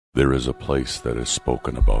There is a place that is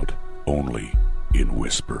spoken about only in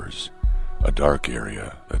whispers, a dark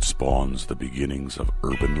area that spawns the beginnings of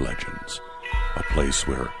urban legends, a place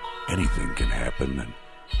where anything can happen and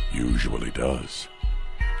usually does.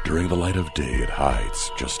 During the light of day, it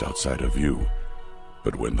hides just outside of view,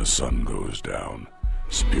 but when the sun goes down,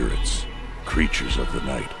 spirits, creatures of the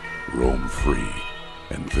night, roam free,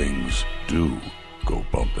 and things do go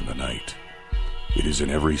bump in the night. It is in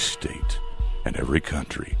every state and every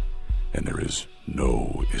country, and there is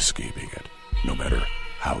no escaping it, no matter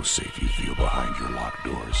how safe you feel behind your locked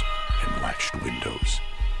doors and latched windows.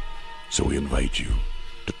 So we invite you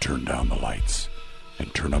to turn down the lights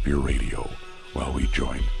and turn up your radio while we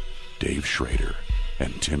join Dave Schrader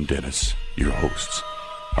and Tim Dennis, your hosts,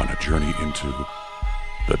 on a journey into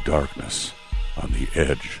the darkness on the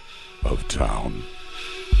edge of town.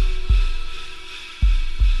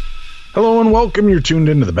 Hello and welcome. You're tuned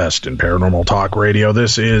into the best in paranormal talk radio.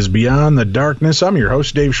 This is Beyond the Darkness. I'm your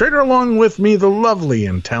host, Dave Schrader. Along with me, the lovely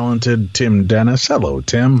and talented Tim Dennis. Hello,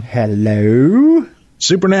 Tim. Hello.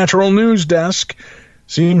 Supernatural News Desk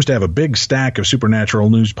seems to have a big stack of supernatural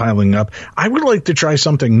news piling up. I would like to try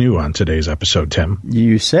something new on today's episode, Tim.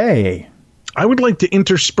 You say? I would like to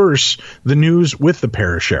intersperse the news with the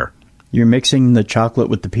ParaShare. You're mixing the chocolate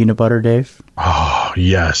with the peanut butter, Dave? Oh,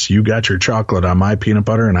 yes. You got your chocolate on my peanut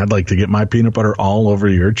butter, and I'd like to get my peanut butter all over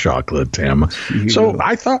your chocolate, Tim. So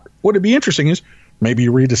I thought what would be interesting is maybe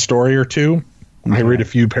you read a story or two. Okay. I read a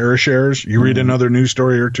few ParaShares. You read another news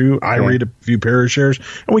story or two. I read a few ParaShares.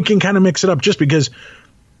 And we can kind of mix it up just because,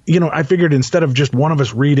 you know, I figured instead of just one of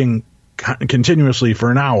us reading continuously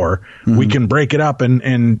for an hour, we can break it up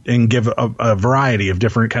and give a variety of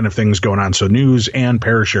different kind of things going on. So news and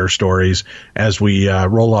ParaShare stories as we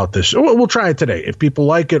roll out this. We'll try it today. If people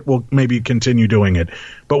like it, we'll maybe continue doing it.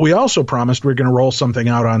 But we also promised we're going to roll something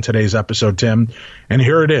out on today's episode, Tim. And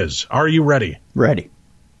here it is. Are you ready? Ready.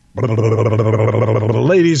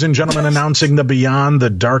 Ladies and gentlemen, announcing the Beyond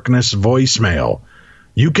the Darkness voicemail.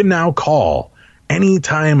 You can now call any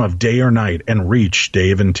time of day or night and reach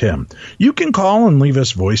Dave and Tim. You can call and leave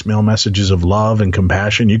us voicemail messages of love and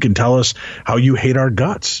compassion. You can tell us how you hate our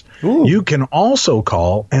guts. Ooh. You can also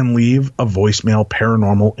call and leave a voicemail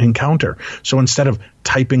paranormal encounter. So instead of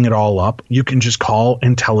typing it all up, you can just call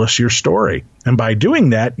and tell us your story. And by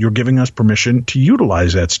doing that, you're giving us permission to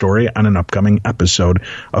utilize that story on an upcoming episode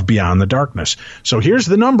of Beyond the Darkness. So here's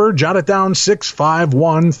the number. Jot it down,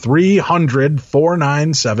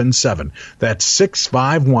 651-300-4977. That's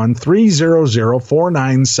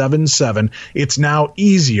 651-300-4977. It's now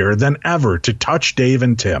easier than ever to touch Dave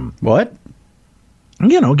and Tim. What?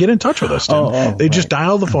 You know, get in touch with us, Tim. They just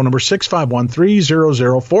dial the phone number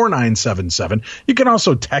 651-300-4977. You can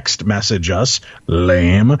also text message us,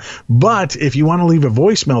 lame. But if you want to leave a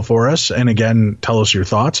voicemail for us, and again, tell us your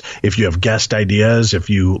thoughts, if you have guest ideas, if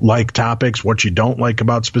you like topics, what you don't like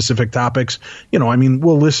about specific topics, you know, I mean,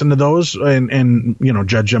 we'll listen to those and you know,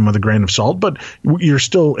 judge them with a grain of salt, but you're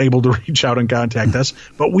still able to reach out and contact us.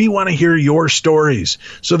 But we want to hear your stories.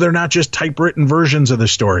 So they're not just typewritten versions of the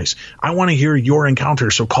stories. I want to hear your encounters.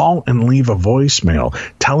 So call and leave a voicemail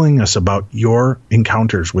telling us about your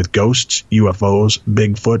encounters with ghosts, UFOs,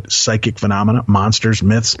 Bigfoot, psychic phenomena, monsters,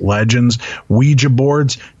 myths, legends, Ouija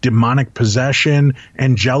boards, demonic possession,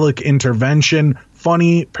 angelic intervention,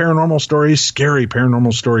 funny paranormal stories, scary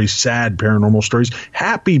paranormal stories, sad paranormal stories,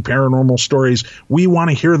 happy paranormal stories. We want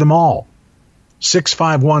to hear them all.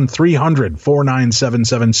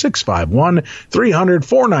 651-300-4977,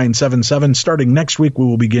 651-300-4977. Starting next week, we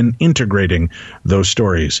will begin integrating those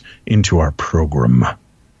stories into our program.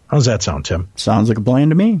 How's that sound, Tim? Sounds like a plan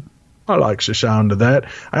to me. I like the sound of that.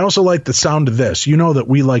 I also like the sound of this. You know that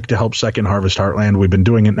we like to help Second Harvest Heartland. We've been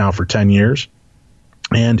doing it now for 10 years.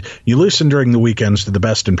 And you listen during the weekends to the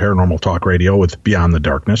best in paranormal talk radio with Beyond the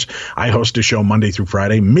Darkness. I host a show Monday through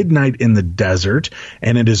Friday, Midnight in the Desert,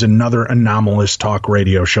 and it is another anomalous talk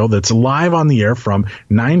radio show that's live on the air from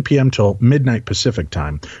 9 p.m. till midnight Pacific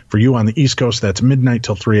time. For you on the East Coast, that's midnight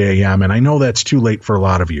till 3 a.m., and I know that's too late for a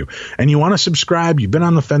lot of you. And you want to subscribe, you've been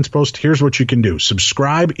on the fence post, here's what you can do.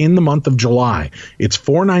 Subscribe in the month of July. It's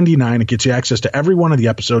 $4.99. It gets you access to every one of the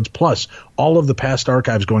episodes, plus all of the past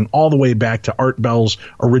archives going all the way back to Art Bell's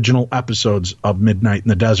original episodes of Midnight in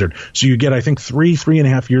the Desert. So you get, I think,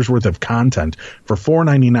 3.5 years worth of content for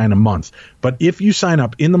 $4.99 a month. But if you sign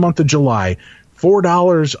up in the month of July,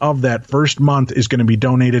 $4 of that first month is going to be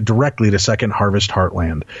donated directly to Second Harvest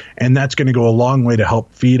Heartland. And that's going to go a long way to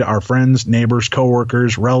help feed our friends, neighbors,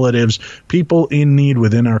 coworkers, relatives, people in need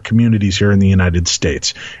within our communities here in the United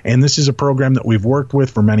States. And this is a program that we've worked with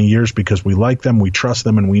for many years because we like them, we trust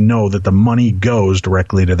them, and we know that the money goes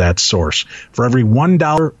directly to that source. For every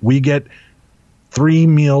 $1 we get, 3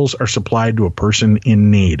 meals are supplied to a person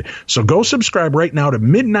in need. So go subscribe right now to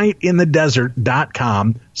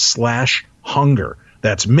midnightinthedesert.com/hunger.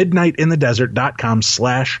 That's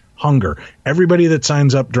midnightinthedesert.com/hunger. Everybody that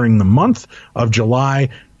signs up during the month of July,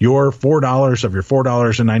 your $4 of your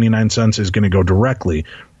 $4.99 is going to go directly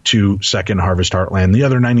to Second Harvest Heartland. The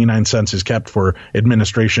other 99 cents is kept for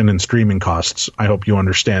administration and streaming costs. I hope you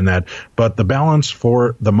understand that. But the balance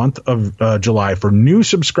for the month of July for new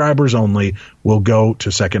subscribers only will go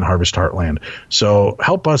to Second Harvest Heartland. So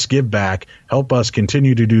help us give back. Help us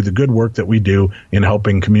continue to do the good work that we do in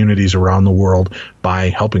helping communities around the world by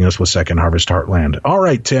helping us with Second Harvest Heartland. All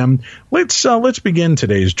right, Tim, let's begin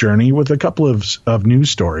today's journey with a couple of news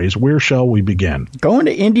stories. Where shall we begin? Going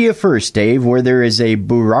to India first, Dave, where there is a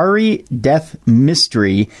Burari death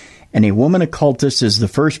mystery, and a woman occultist is the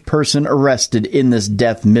first person arrested in this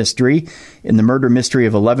death mystery. In the murder mystery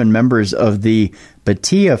of 11 members of the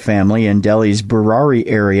Bhatia family in Delhi's Burari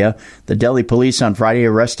area, the Delhi police on Friday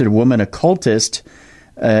arrested a woman occultist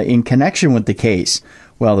in connection with the case.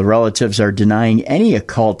 While the relatives are denying any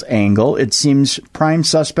occult angle, it seems prime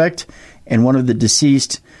suspect and one of the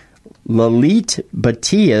deceased, Lalit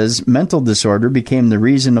Bhatia's mental disorder became the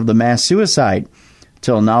reason of the mass suicide.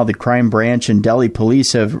 Till now, the crime branch and Delhi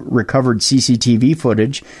police have recovered CCTV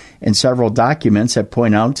footage and several documents that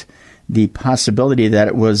point out the possibility that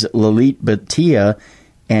it was Lalit Bhatia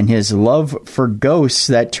and his love for ghosts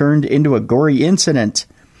that turned into a gory incident.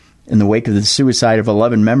 In the wake of the suicide of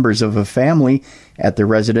 11 members of a family at the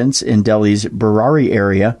residence in Delhi's Burari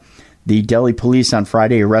area, the Delhi police on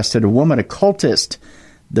Friday arrested a woman occultist.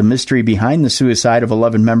 The mystery behind the suicide of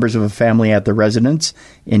 11 members of a family at the residence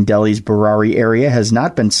in Delhi's Burari area has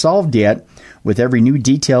not been solved yet. With every new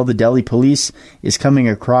detail, the Delhi police is coming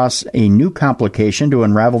across a new complication to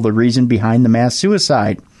unravel the reason behind the mass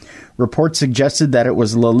suicide. Reports suggested that it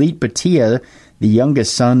was Lalit Bhatia, the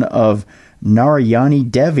youngest son of Narayani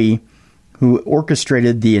Devi, who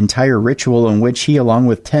orchestrated the entire ritual in which he, along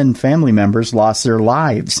with 10 family members, lost their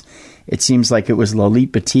lives. It seems like it was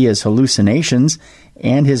Lalit Bhatia's hallucinations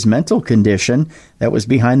and his mental condition that was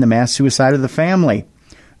behind the mass suicide of the family.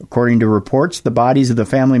 According to reports, the bodies of the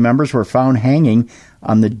family members were found hanging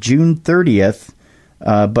on the June 30th,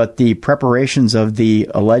 but the preparations of the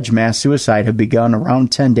alleged mass suicide have begun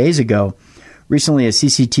around 10 days ago. Recently, a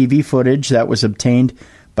CCTV footage that was obtained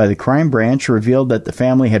by the crime branch revealed that the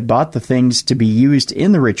family had bought the things to be used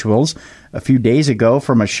in the rituals a few days ago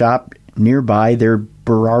from a shop nearby their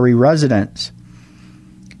Burari residence.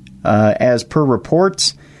 As per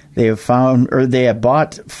reports, they have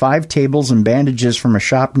bought 5 tables and bandages from a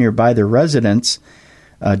shop nearby their residence.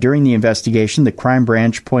 During the investigation, the crime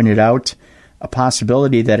branch pointed out a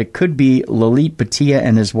possibility that it could be Lalit Bhatia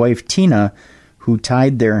and his wife Tina who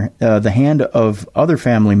tied the hand of other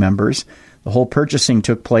family members. The whole purchasing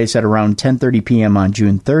took place at around 10:30 p.m. on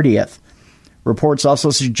June 30th. Reports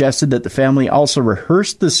also suggested that the family also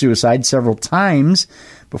rehearsed the suicide several times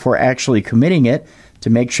before actually committing it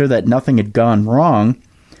to make sure that nothing had gone wrong.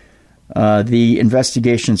 The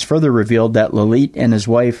investigations further revealed that Lalit and his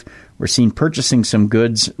wife were seen purchasing some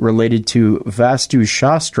goods related to Vastu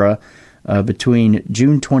Shastra between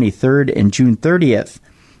June 23rd and June 30th.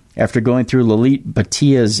 After going through Lalit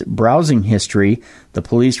Bhatia's browsing history, the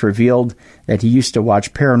police revealed that he used to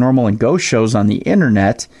watch paranormal and ghost shows on the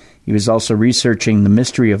internet. He was also researching the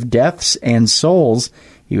mystery of deaths and souls.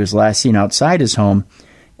 He was last seen outside his home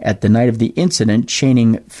at the night of the incident,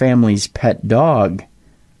 chaining family's pet dog.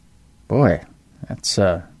 Boy, that's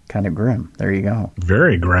kind of grim. There you go.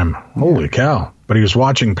 Very grim. Holy cow. But he was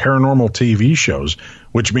watching paranormal TV shows,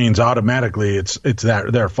 which means automatically it's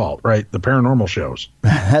their fault, right? The paranormal shows.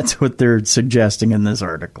 That's what they're suggesting in this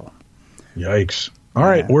article. Yikes. All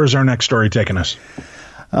right, where's our next story taking us?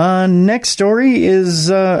 Next story is,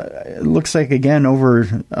 looks like, again,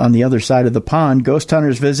 over on the other side of the pond. Ghost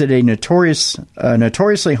hunters visit a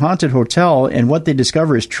notoriously haunted hotel, and what they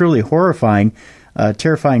discover is truly horrifying.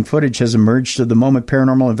 Terrifying footage has emerged of the moment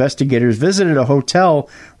paranormal investigators visited a hotel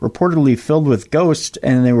reportedly filled with ghosts,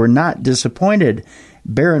 and they were not disappointed.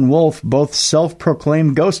 Bear and Wolf, both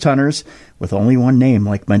self-proclaimed ghost hunters with only one name,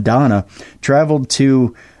 like Madonna, traveled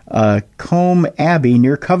to Combe Abbey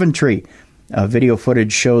near Coventry. Video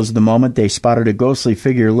footage shows the moment they spotted a ghostly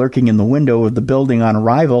figure lurking in the window of the building on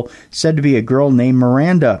arrival, said to be a girl named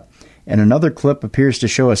Miranda. and another clip appears to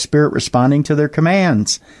show a spirit responding to their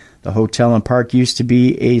commands. The hotel and park used to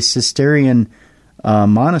be a Cistercian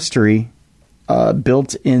monastery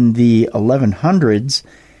built in the 1100s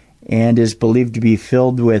and is believed to be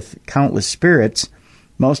filled with countless spirits.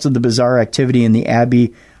 Most of the bizarre activity in the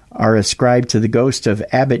abbey are ascribed to the ghost of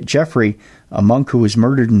Abbot Geoffrey, a monk who was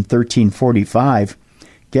murdered in 1345.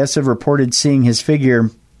 Guests have reported seeing his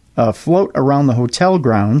figure float around the hotel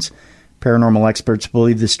grounds. Paranormal experts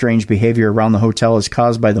believe the strange behavior around the hotel is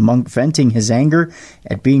caused by the monk venting his anger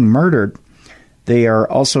at being murdered. They are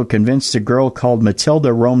also convinced a girl called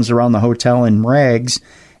Matilda roams around the hotel in rags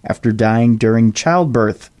after dying during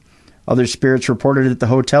childbirth. Other spirits reported at the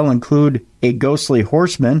hotel include a ghostly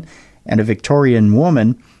horseman and a Victorian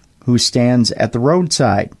woman who stands at the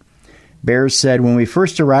roadside. Bears said, when we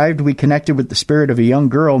first arrived, we connected with the spirit of a young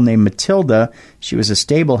girl named Matilda. She was a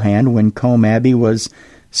stable hand when Combe Abbey was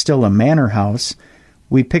still a manor house.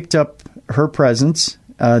 We picked up her presence.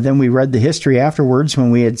 Then we read the history afterwards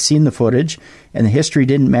when we had seen the footage, and the history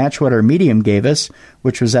didn't match what our medium gave us,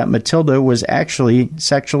 which was that Matilda was actually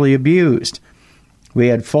sexually abused. We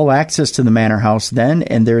had full access to the manor house then,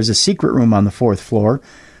 and there is a secret room on the 4th floor.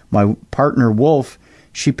 My partner, Wolf,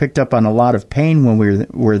 she picked up on a lot of pain when we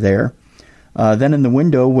were there. Then in the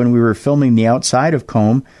window, when we were filming the outside of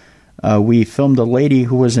Combe, we filmed a lady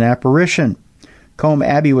who was an apparition. Combe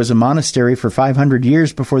Abbey was a monastery for 500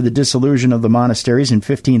 years before the dissolution of the monasteries in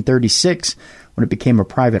 1536, when it became a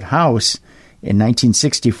private house. In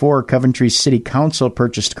 1964, Coventry's City Council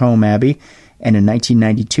purchased Combe Abbey, and in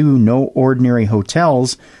 1992, No Ordinary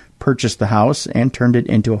Hotels purchased the house and turned it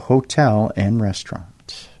into a hotel and restaurant.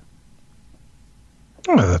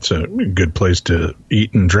 Oh, that's a good place to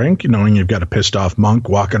eat and drink, knowing you've got a pissed-off monk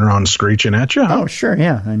walking around screeching at you. Huh? Oh, sure,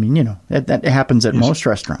 yeah. I mean, that happens at most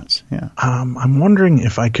restaurants, yeah. I'm wondering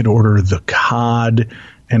if I could order the cod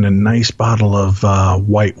and a nice bottle of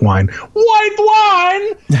white wine. White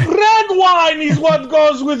wine? Red wine is what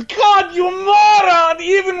goes with cod, you moron!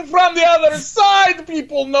 Even from the other side,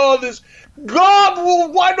 people know this.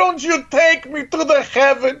 God, why don't you take me to the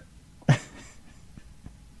heaven?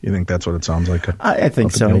 You think that's what it sounds like? I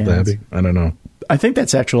think so, yeah. I don't know. I think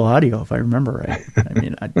that's actual audio, if I remember right. I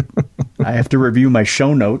mean, I have to review my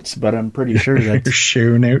show notes, but I'm pretty sure that's... Your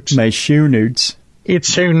show notes? My show notes. It's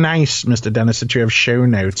so nice, Mr. Dennis, that you have show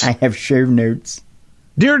notes. I have show notes.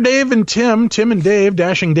 Dear Dave and Tim and Dave,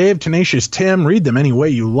 Dashing Dave, Tenacious Tim, read them any way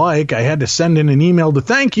you like. I had to send in an email to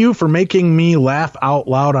thank you for making me laugh out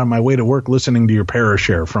loud on my way to work listening to your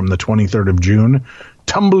ParaShare from the 23rd of June.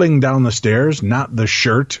 Tumbling down the stairs, not the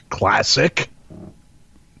shirt, classic.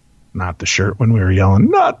 Not the shirt when we were yelling,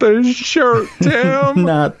 not the shirt, Tim.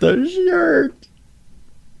 Not the shirt.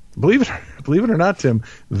 Believe it or not, Tim,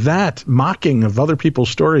 that mocking of other people's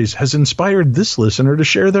stories has inspired this listener to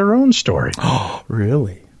share their own story. Oh,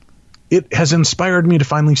 really? It has inspired me to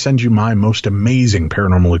finally send you my most amazing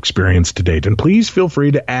paranormal experience to date. And please feel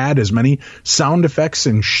free to add as many sound effects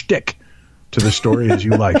and shtick to the story as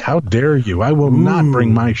you like. How dare you? I will not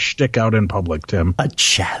bring my shtick out in public, Tim. A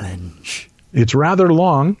challenge. It's rather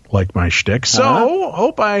long, like my shtick, so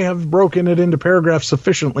hope I have broken it into paragraphs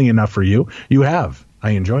sufficiently enough for you. You have. I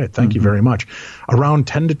enjoy it. Thank you very much. Around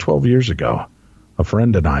 10 to 12 years ago, a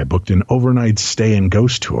friend and I booked an overnight stay and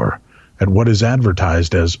ghost tour at what is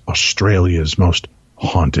advertised as Australia's most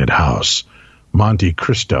haunted house, Monte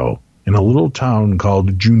Cristo, in a little town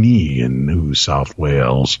called Junee in New South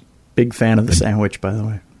Wales. Big fan of the sandwich, by the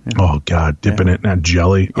way. Yeah. Oh, God, dipping it in that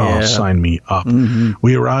jelly. Yeah. Oh, sign me up.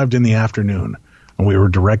 We arrived in the afternoon, and we were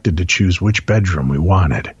directed to choose which bedroom we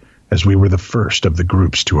wanted, as we were the first of the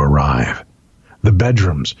groups to arrive. The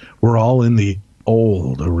bedrooms were all in the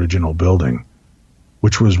old original building,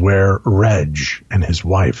 which was where Reg and his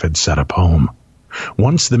wife had set up home.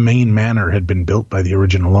 Once the main manor had been built by the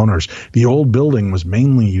original owners, the old building was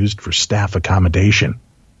mainly used for staff accommodation.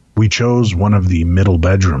 We chose one of the middle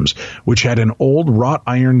bedrooms, which had an old wrought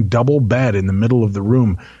iron double bed in the middle of the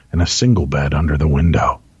room and a single bed under the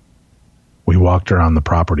window. We walked around the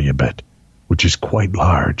property a bit, which is quite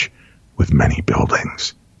large, with many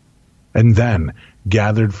buildings, and then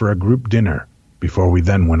gathered for a group dinner before we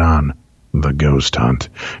then went on the ghost hunt.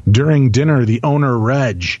 During dinner, the owner,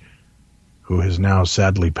 Reg, who has now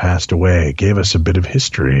sadly passed away, gave us a bit of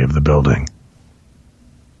history of the building.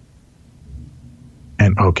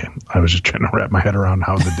 And, okay, I was just trying to wrap my head around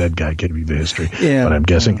how the dead guy gave you the history. Yeah. But I'm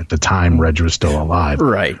guessing at the time Reg was still alive.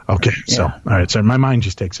 Right. Okay, Yeah. so, all right, so my mind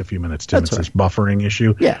just takes a few minutes, Tim. That's It's this buffering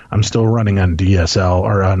issue. Yeah. I'm still running on DSL,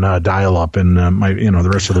 or on dial-up, and the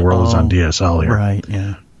rest of the world is on DSL here. Right,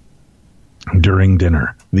 yeah. During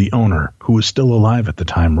dinner, the owner, who was still alive at the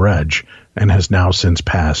time, Reg, and has now since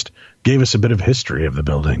passed, gave us a bit of history of the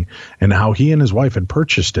building and how he and his wife had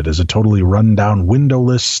purchased it as a totally run-down,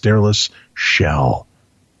 windowless, stairless shell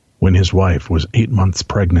when his wife was 8 months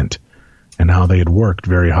pregnant, and how they had worked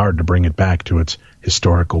very hard to bring it back to its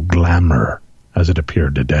historical glamour as it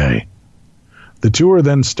appeared today. The tour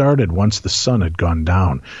then started once the sun had gone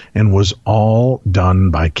down and was all done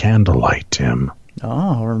by candlelight, Tim.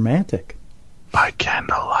 Oh, romantic. By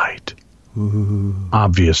candlelight. Ooh.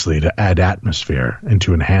 Obviously to add atmosphere and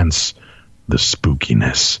to enhance the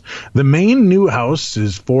spookiness. The main new house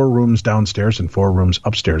is 4 rooms downstairs and 4 rooms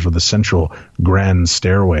upstairs with a central grand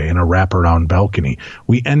stairway and a wraparound balcony.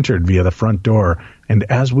 We entered via the front door, and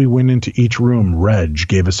as we went into each room, Reg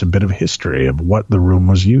gave us a bit of history of what the room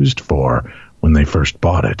was used for when they first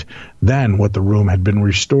bought it, then what the room had been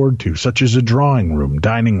restored to, such as a drawing room,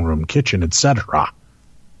 dining room, kitchen, etc.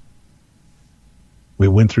 We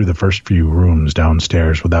went through the first few rooms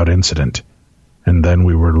downstairs without incident, and then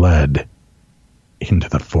we were led into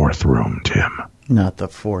the 4th room, Tim. Not the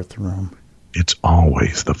 4th room. It's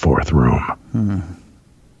always the 4th room.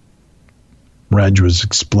 Reg was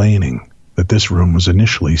explaining that this room was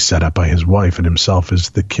initially set up by his wife and himself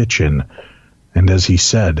as the kitchen, and as he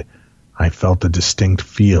said, I felt a distinct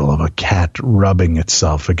feel of a cat rubbing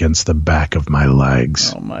itself against the back of my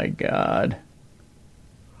legs. Oh, my God.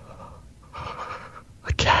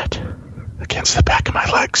 A cat against the back of my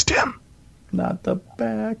legs, Tim. Not the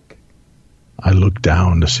back. I looked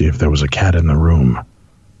down to see if there was a cat in the room,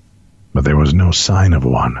 but there was no sign of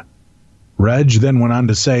one. Reg then went on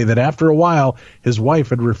to say that after a while, his wife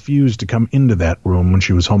had refused to come into that room when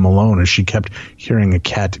she was home alone, as she kept hearing a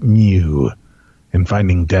cat mew and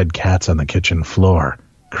finding dead cats on the kitchen floor.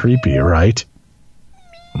 Creepy, right?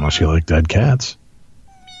 Unless you like dead cats.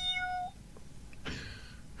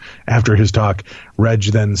 After his talk, Reg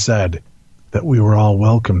then said that we were all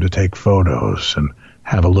welcome to take photos and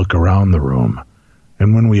have a look around the room,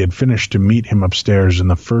 and when we had finished, to meet him upstairs in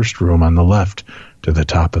the first room on the left to the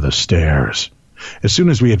top of the stairs. As soon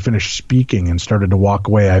as we had finished speaking and started to walk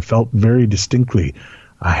away, I felt very distinctly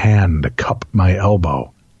a hand cup my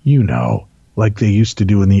elbow. You know, like they used to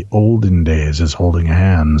do in the olden days, as holding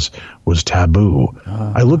hands was taboo.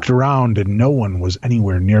 I looked around and no one was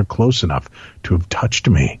anywhere near close enough to have touched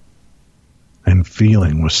me. And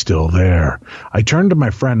feeling was still there. I turned to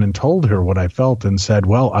my friend and told her what I felt and said,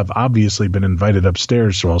 well, I've obviously been invited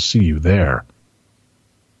upstairs, so I'll see you there.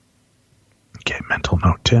 Okay, mental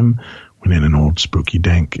note, Tim. When in an old spooky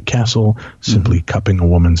dank castle, simply cupping a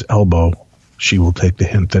woman's elbow, she will take the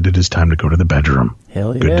hint that it is time to go to the bedroom.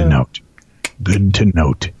 Hell yeah. Good to note. Good to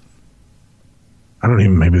note. I don't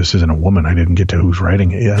even, maybe this isn't a woman. I didn't get to who's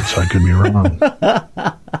writing it yet, so I could be wrong.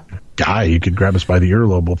 Guy, you could grab us by the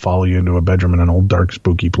earlobe. We'll follow you into a bedroom in an old, dark,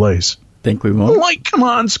 spooky place. Think we won't? Like, come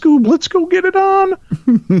on, Scoob, let's go get it on.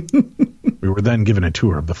 We were then given a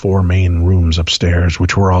tour of the 4 main rooms upstairs,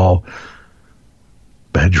 which were all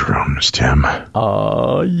bedrooms, Tim.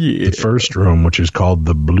 Oh, yeah. The first room, which is called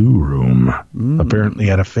the Blue Room, apparently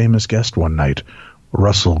had a famous guest one night,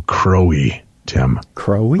 Russell Crowe, Tim.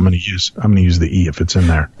 Crowe? I'm going to use the E if it's in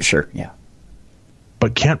there. Sure, yeah.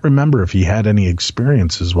 But can't remember if he had any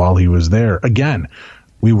experiences while he was there. Again,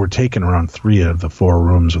 we were taken around 3 of the 4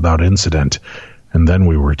 rooms without incident, and then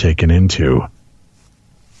we were taken into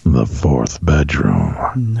the 4th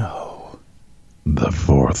bedroom. No. The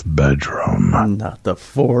 4th bedroom. Not the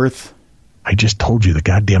 4th. I just told you the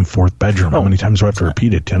goddamn 4th bedroom. How many times do I have to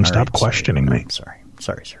repeat it, Tim? Stop questioning me.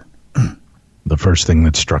 Sorry, sir. The first thing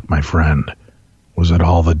that struck my friend was that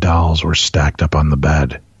all the dolls were stacked up on the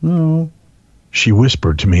bed. No. She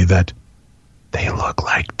whispered to me that they look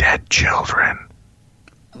like dead children.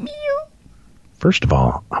 First of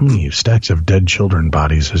all, how many stacks of dead children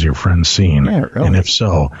bodies has your friend seen? Yeah, really. And if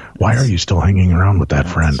so, why are you still hanging around with that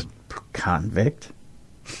friend? Convict.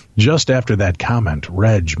 Just after that comment,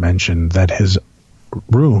 Reg mentioned that his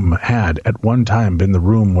room had at one time been the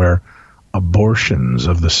room where abortions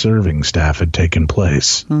of the serving staff had taken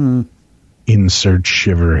place. Insert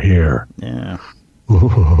shiver here. Yeah. Are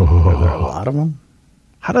there a lot of them?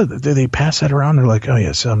 How do they pass that around? They're like, oh,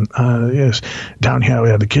 yes, yes. Down here we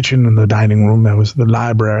had the kitchen and the dining room. That was the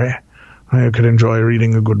library. I could enjoy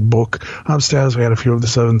reading a good book. Upstairs we had a few of the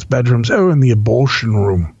servants' bedrooms. Oh, and the abortion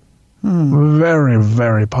room. Very,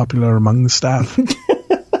 very popular among the staff.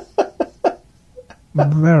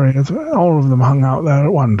 All of them hung out there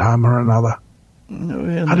at one time or another.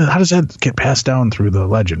 How does that get passed down through the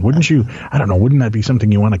legend? Wouldn't you, I don't know, wouldn't that be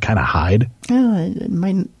something you want to kind of hide? It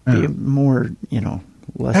might be more,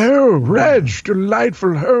 Oh, Reg,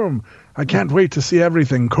 delightful home. I can't wait to see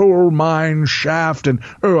everything. Coal mine, shaft, and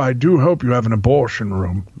I do hope you have an abortion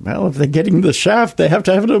room. Well, if they're getting the shaft, they have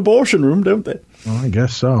to have an abortion room, don't they? Well, I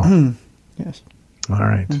guess so. Yes. All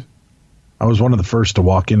right. I was one of the first to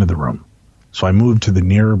walk into the room, so I moved to the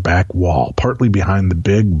near back wall, partly behind the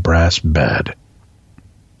big brass bed.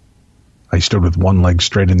 I stood with one leg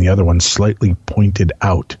straight and the other one slightly pointed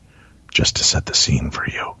out, just to set the scene for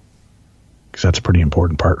you. Because that's a pretty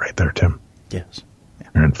important part right there, Tim. Yes. Yeah.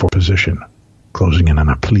 You're in full position, closing in on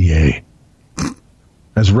a plie.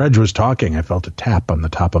 As Reg was talking, I felt a tap on the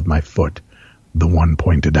top of my foot, the one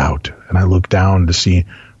pointed out, and I looked down to see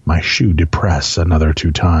my shoe depress another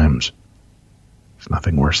 2 times. There's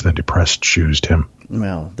nothing worse than depressed shoes, Tim.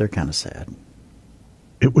 Well, they're kind of sad.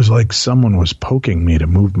 It was like someone was poking me to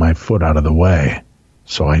move my foot out of the way.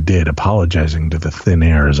 So I did, apologizing to the thin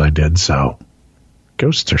air as I did so.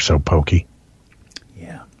 Ghosts are so pokey.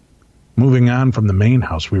 Yeah. Moving on from the main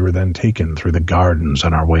house, we were then taken through the gardens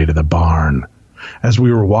on our way to the barn. As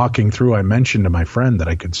we were walking through, I mentioned to my friend that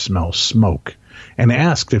I could smell smoke, and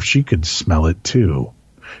asked if she could smell it too.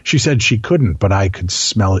 She said she couldn't, but I could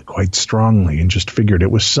smell it quite strongly, and just figured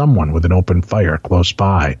it was someone with an open fire close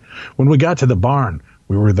by. When we got to the barn,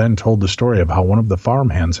 we were then told the story of how one of the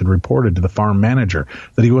farmhands had reported to the farm manager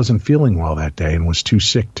that he wasn't feeling well that day and was too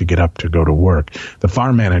sick to get up to go to work. The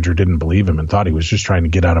farm manager didn't believe him and thought he was just trying to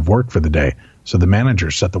get out of work for the day. So the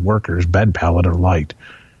manager set the worker's bed pallet alight,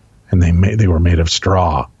 and they were made of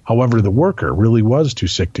straw. However, the worker really was too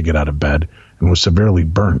sick to get out of bed and was severely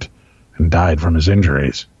burnt and died from his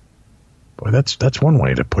injuries. Boy, that's one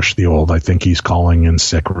way to push the old I think he's calling in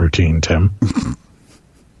sick routine, Tim.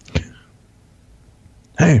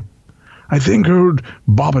 Hey, I think old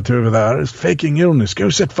Bobbit over there is faking illness.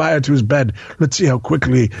 Go set fire to his bed. Let's see how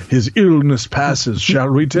quickly his illness passes, shall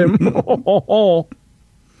we, Tim? It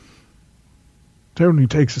only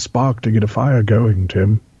takes a spark to get a fire going,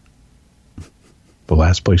 Tim. The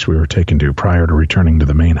last place we were taken to prior to returning to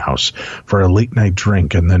the main house for a late-night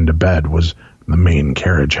drink and then to bed was the main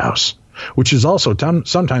carriage house, which is also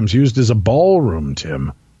sometimes used as a ballroom,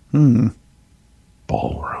 Tim.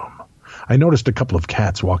 Ballroom. I noticed a couple of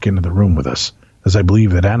cats walk into the room with us, as I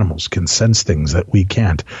believe that animals can sense things that we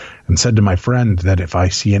can't, and said to my friend that if I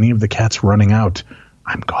see any of the cats running out,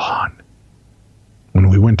 I'm gone. When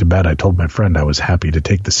we went to bed, I told my friend I was happy to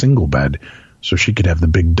take the single bed so she could have the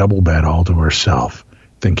big double bed all to herself,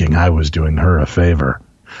 thinking I was doing her a favor.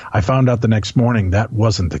 I found out the next morning that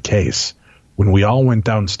wasn't the case. When we all went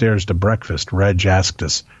downstairs to breakfast, Reg asked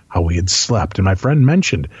us how we had slept, and my friend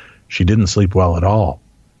mentioned she didn't sleep well at all.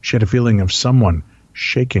 She had a feeling of someone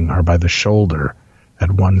shaking her by the shoulder at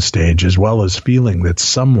one stage, as well as feeling that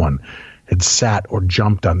someone had sat or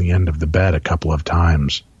jumped on the end of the bed a couple of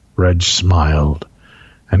times. Reg smiled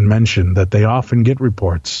and mentioned that they often get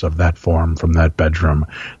reports of that form from that bedroom,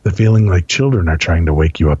 the feeling like children are trying to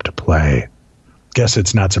wake you up to play. Guess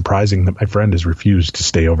it's not surprising that my friend has refused to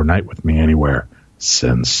stay overnight with me anywhere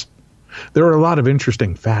since. There are a lot of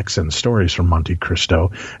interesting facts and stories from Monte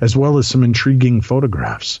Cristo, as well as some intriguing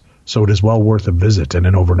photographs, so it is well worth a visit and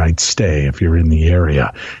an overnight stay if you're in the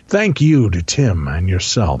area. Thank you to Tim and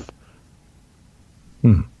yourself.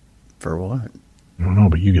 For what? I don't know,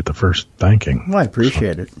 but you get the first thanking. Well, I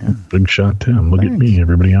appreciate it. Yeah. Big shot, Tim. Look at me,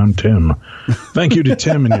 everybody on Tim. Thank you to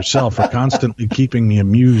Tim and yourself for constantly keeping me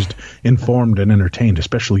amused, informed, and entertained,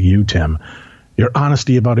 especially you, Tim. Your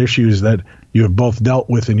honesty about issues that you have both dealt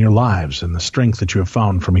with in your lives and the strength that you have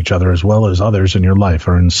found from each other as well as others in your life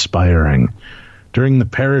are inspiring. During the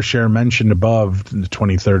ParaShare mentioned above, the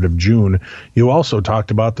 23rd of June, you also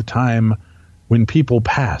talked about the time when people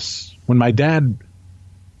pass. When my dad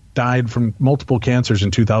died from multiple cancers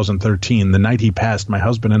in 2013, the night he passed, my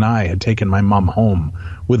husband and I had taken my mom home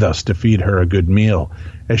with us to feed her a good meal,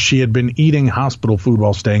 as she had been eating hospital food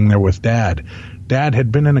while staying there with Dad. Dad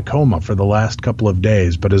had been in a coma for the last couple of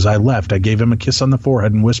days, but as I left, I gave him a kiss on the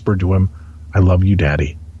forehead and whispered to him, "I love you,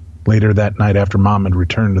 Daddy." Later that night, after Mom had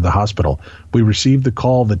returned to the hospital, we received the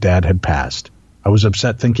call that Dad had passed. I was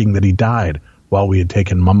upset thinking that he died while we had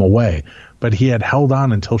taken Mom away, but he had held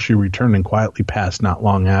on until she returned and quietly passed not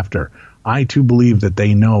long after. I, too, believe that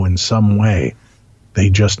they know in some way. They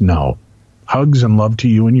just know. Hugs and love to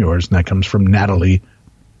you and yours, and that comes from Natalie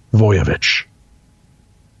Voyevich.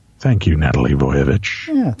 Thank you, Natalie Voyevich.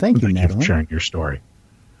 Yeah, thank you, Natalie. Thank you for sharing your story.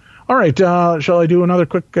 All right, shall I do another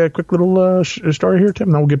quick little story here,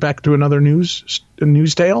 Tim? Then we'll get back to another news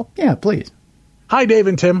tale. Yeah, please. Hi, Dave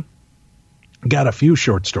and Tim. Got a few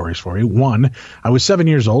short stories for you. One, I was 7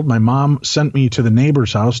 years old. My mom sent me to the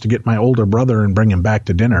neighbor's house to get my older brother and bring him back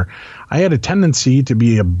to dinner. I had a tendency to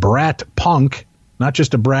be a brat punk Not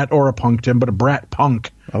just a brat or a punk, Tim, but a brat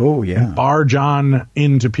punk. Oh, yeah. And barge on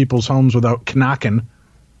into people's homes without knocking.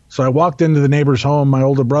 So I walked into the neighbor's home. My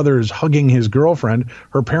older brother is hugging his girlfriend.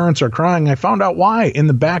 Her parents are crying. I found out why. In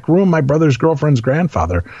the back room, my brother's girlfriend's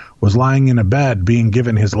grandfather was lying in a bed being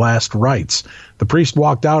given his last rites. The priest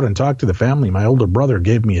walked out and talked to the family. My older brother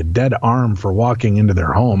gave me a dead arm for walking into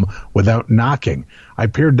their home without knocking. I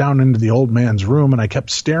peered down into the old man's room, and I kept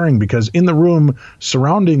staring because in the room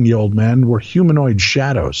surrounding the old man were humanoid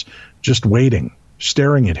shadows, just waiting,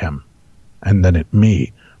 staring at him, and then at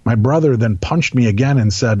me. My brother then punched me again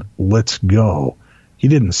and said, "Let's go." He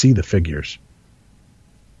didn't see the figures.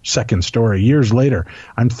 Second story. Years later,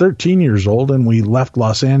 I'm 13 years old, and we left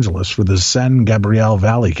Los Angeles for the San Gabriel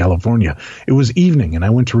Valley, California. It was evening, and I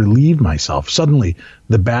went to relieve myself. Suddenly,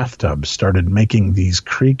 the bathtub started making these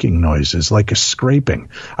creaking noises, like a scraping.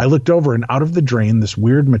 I looked over, and out of the drain, this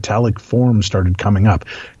weird metallic form started coming up,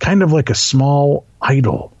 kind of like a small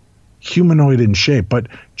idol. Humanoid in shape, but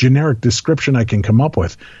generic description I can come up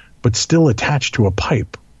with, but still attached to a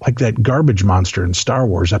pipe, like that garbage monster in Star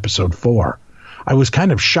Wars Episode 4. I was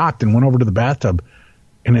kind of shocked and went over to the bathtub,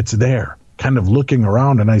 and it's there, kind of looking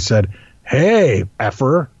around, and I said, "Hey,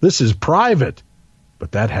 effer, this is private."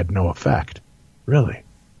 But that had no effect. Really.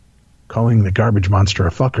 Calling the garbage monster a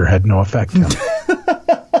fucker had no effect, Tim.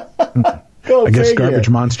 I guess garbage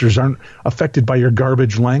monsters aren't affected by your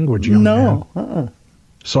garbage language, young man.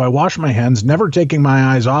 So I washed my hands, never taking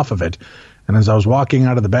my eyes off of it. And as I was walking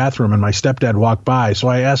out of the bathroom and my stepdad walked by, so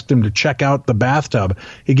I asked him to check out the bathtub.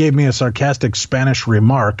 He gave me a sarcastic Spanish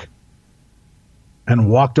remark and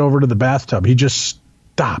walked over to the bathtub. He just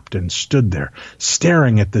stopped and stood there,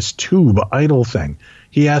 staring at this tube idol thing.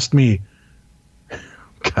 He asked me,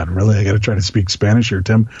 God, really? I got to try to speak Spanish here,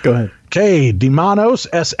 Tim. Go ahead. ¿Qué demonios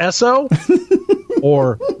es eso?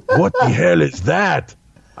 Or, what the hell is that?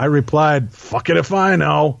 I replied, "Fuck it if I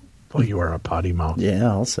know." Well, you are a potty mouth. Yeah,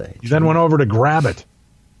 I'll say. He then went over to grab it.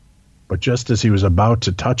 But just as he was about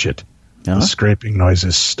to touch it, the scraping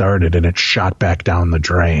noises started and it shot back down the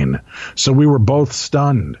drain. So we were both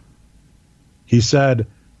stunned. He said,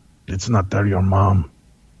 "It's not that your mom."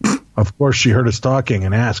 Of course, she heard us talking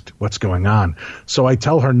and asked, "What's going on?" So I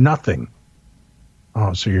tell her nothing.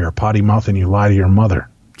 "Oh, so you're a potty mouth and you lie to your mother."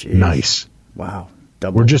 Jeez. Nice. Wow.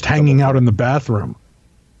 We're just hanging out in the bathroom.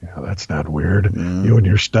 Yeah, that's not weird. You and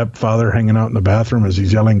your stepfather hanging out in the bathroom as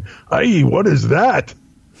he's yelling, "Hey, what is that?"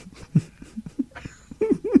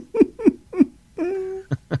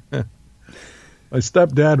 My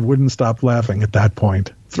stepdad wouldn't stop laughing at that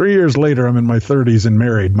point. 3 years later, I'm in my 30s and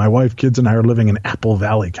married. My wife, kids, and I are living in Apple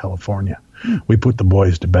Valley, California. We put the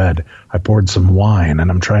boys to bed. I poured some wine, and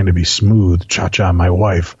I'm trying to be smooth, cha-cha my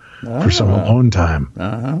wife, for some alone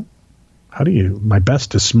time. How do you? My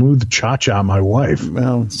best to smooth cha-cha my wife.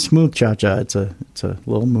 Well, smooth cha-cha, it's a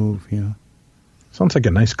little move, you know. Sounds like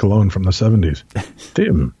a nice cologne from the 70s.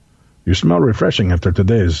 Tim, you smell refreshing after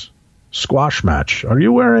today's squash match. Are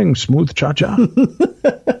you wearing smooth cha-cha?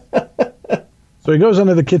 So he goes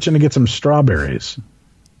into the kitchen to get some strawberries.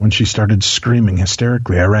 When she started screaming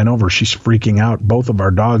hysterically, I ran over. She's freaking out. Both of our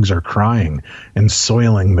dogs are crying and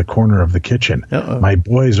soiling the corner of the kitchen. My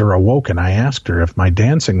boys are awoken. I asked her if my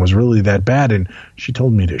dancing was really that bad, and she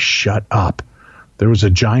told me to shut up. There was a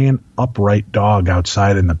giant upright dog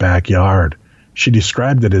outside in the backyard. She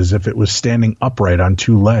described it as if it was standing upright on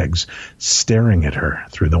two legs, staring at her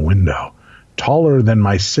through the window. Taller than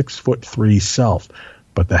my 6'3" self,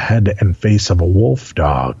 but the head and face of a wolf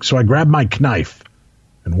dog. So I grabbed my knife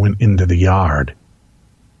and went into the yard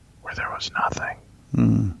where there was nothing.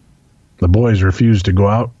 The boys refused to go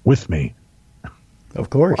out with me.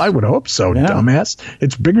 Of course. Well, I would hope so, dumbass.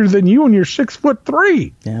 It's bigger than you and you're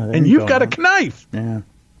 6'3". Yeah, and you've got a knife. Yeah.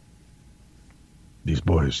 These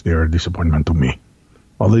boys, they are a disappointment to me.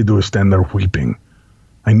 All they do is stand there weeping.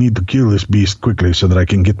 I need to kill this beast quickly so that I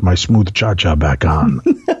can get my smooth cha-cha back on.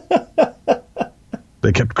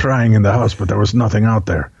 They kept crying in the house, but there was nothing out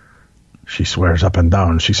there. She swears up and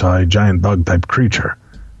down she saw a giant dog-type creature.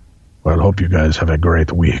 Well, hope you guys have a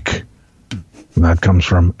great week. And that comes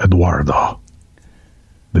from Eduardo,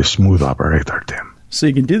 the smooth operator, Tim. So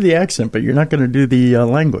you can do the accent, but you're not going to do the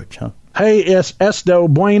language, huh? Hey, es esto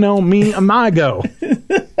bueno mi amigo.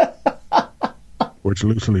 Which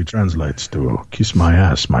loosely translates to kiss my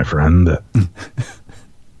ass, my friend.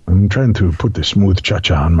 I'm trying to put the smooth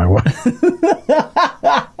cha-cha on my wife.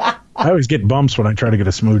 I always get bumps when I try to get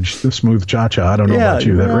a smooth cha-cha. I don't know about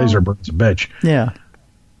you. That razor burns a bitch. Yeah.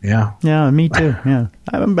 Yeah? Yeah, me too. Yeah.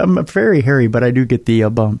 I'm very hairy, but I do get the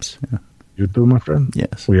bumps. Yeah. You too, my friend?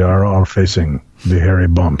 Yes. We are all facing the hairy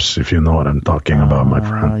bumps, if you know what I'm talking about, my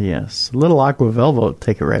friend. Yes. A little Aqua Velva will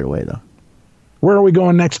take it right away, though. Where are we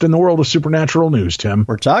going next in the world of supernatural news, Tim?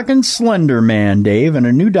 We're talking Slender Man, Dave, and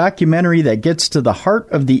a new documentary that gets to the heart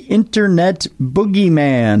of the internet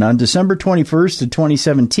boogeyman. On December 21st of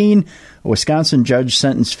 2017, a Wisconsin judge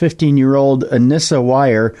sentenced 15-year-old Anissa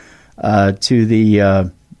Weier to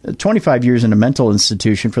the 25 years in a mental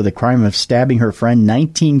institution for the crime of stabbing her friend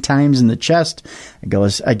 19 times in the chest.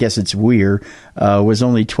 I guess it's Weir. Was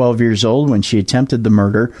only 12 years old when she attempted the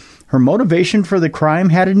murder. Her motivation for the crime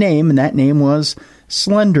had a name, and that name was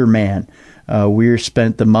Slender Man. Weir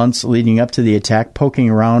spent the months leading up to the attack poking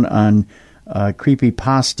around on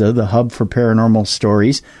Creepypasta, the hub for paranormal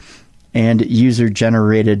stories and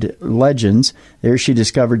user-generated legends. There she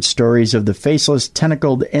discovered stories of the faceless,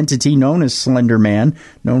 tentacled entity known as Slender Man,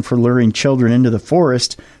 known for luring children into the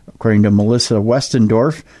forest. According to Melissa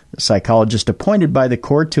Westendorf, the psychologist appointed by the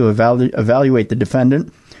court to evaluate the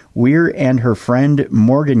defendant, Weir and her friend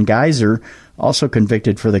Morgan Geyser, also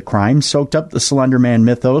convicted for the crime, soaked up the Slender Man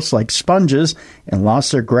mythos like sponges and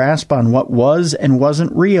lost their grasp on what was and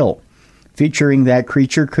wasn't real. Featuring that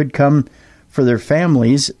creature could come for their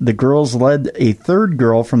families, the girls led a third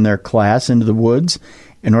girl from their class into the woods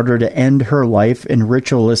in order to end her life in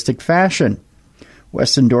ritualistic fashion.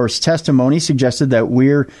 Westendorf's testimony suggested that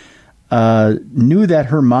Weir knew that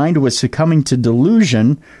her mind was succumbing to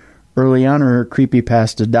delusion. Early on in her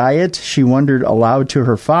creepypasta diet, she wondered aloud to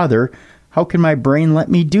her father, "How can my brain let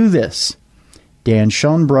me do this?" Dan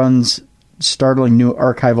Schoenbrun's startling new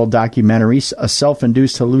archival documentary, A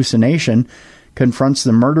Self-Induced Hallucination, confronts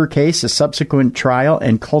the murder case, a subsequent trial,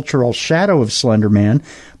 and cultural shadow of Slender Man,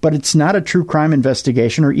 but it's not a true crime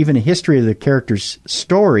investigation or even a history of the character's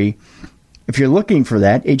story. If you're looking for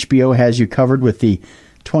that, HBO has you covered with the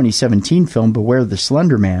 2017 film Beware the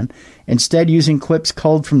Slender Man. Instead, using clips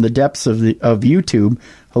culled from the depths of YouTube,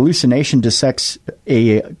 Hallucination dissects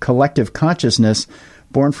a collective consciousness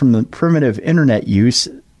born from the primitive internet use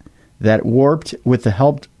that warped with the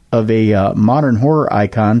help of a modern horror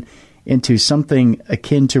icon into something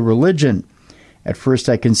akin to religion. At first,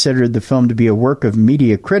 I considered the film to be a work of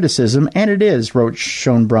media criticism, and it is, wrote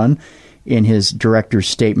Schoenbrun in his director's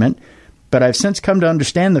statement. But I've since come to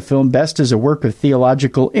understand the film best as a work of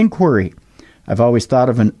theological inquiry. I've always thought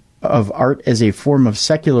of art as a form of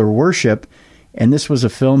secular worship, and this was a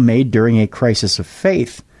film made during a crisis of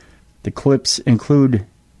faith. The clips include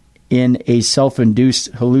in A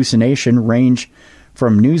Self-Induced Hallucination range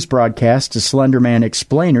from news broadcasts to Slender Man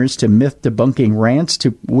explainers to myth-debunking rants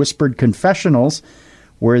to whispered confessionals,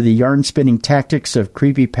 where the yarn-spinning tactics of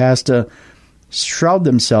creepypasta shroud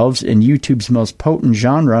themselves in YouTube's most potent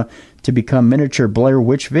genre to become miniature Blair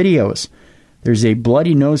Witch videos. There's a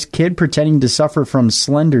bloody-nosed kid pretending to suffer from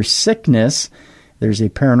slender sickness. There's a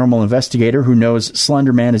paranormal investigator who knows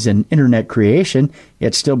Slender Man is an internet creation,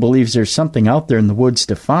 yet still believes there's something out there in the woods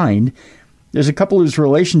to find. There's a couple whose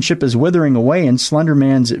relationship is withering away, and Slender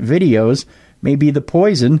Man's videos may be the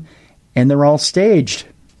poison, and they're all staged.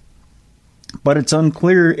 But it's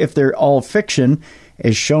unclear if they're all fiction,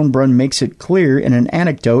 as Schoenbrun makes it clear in an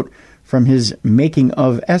anecdote from his making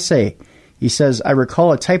of essay. He says, "I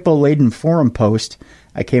recall a typo-laden forum post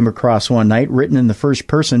I came across one night, written in the first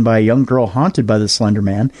person by a young girl haunted by the Slender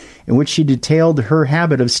Man, in which she detailed her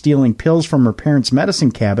habit of stealing pills from her parents'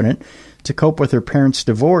 medicine cabinet to cope with her parents'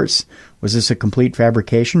 divorce. Was this a complete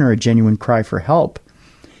fabrication or a genuine cry for help?"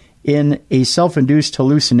 In A Self-Induced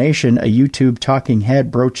Hallucination, a YouTube talking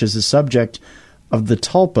head broaches the subject of the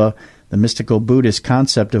tulpa, the mystical Buddhist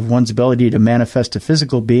concept of one's ability to manifest a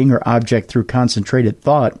physical being or object through concentrated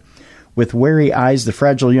thought. With wary eyes, the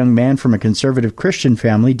fragile young man from a conservative Christian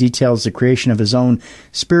family details the creation of his own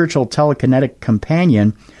spiritual telekinetic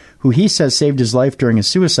companion, who he says saved his life during a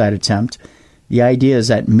suicide attempt. The idea is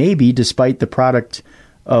that maybe, despite the product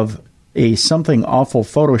of a something awful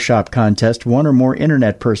Photoshop contest, one or more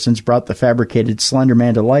internet persons brought the fabricated Slender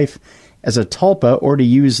Man to life as a tulpa, or to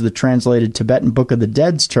use the translated Tibetan Book of the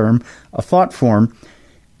Dead's term, a thought form.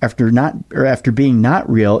 After being not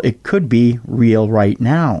real, it could be real right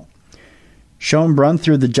now. Schoenbrun,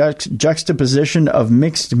 through the juxtaposition of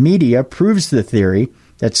mixed media, proves the theory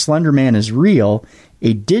that Slender Man is real,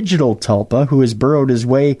 a digital tulpa who has burrowed his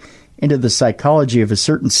way into the psychology of a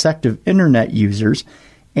certain sect of internet users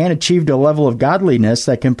and achieved a level of godliness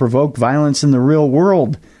that can provoke violence in the real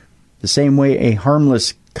world. The same way a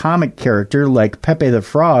harmless comic character like Pepe the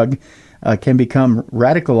Frog can become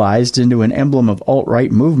radicalized into an emblem of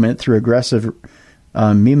alt-right movement through aggressive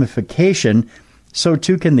memification, so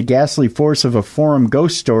too can the ghastly force of a forum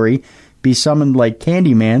ghost story be summoned like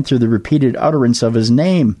Candyman through the repeated utterance of his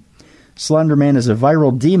name. Slender Man is a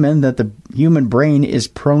viral demon that the human brain is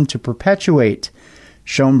prone to perpetuate.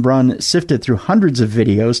 Schoenbrun sifted through hundreds of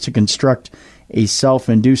videos to construct a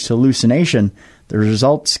self-induced hallucination. The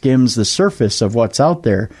result skims the surface of what's out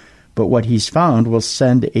there, but what he's found will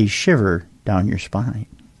send a shiver down your spine.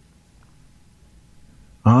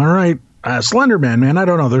 All right. Slender Man, I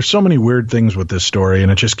don't know. There's so many weird things with this story,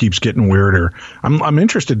 and it just keeps getting weirder. I'm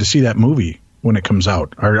interested to see that movie when it comes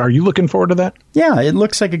out. Are you looking forward to that? Yeah, it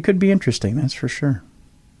looks like it could be interesting, that's for sure.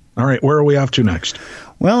 All right, where are we off to next?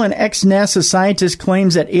 Well, an ex-NASA scientist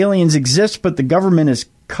claims that aliens exist, but the government is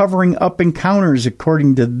covering up encounters.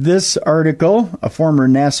 According to this article, a former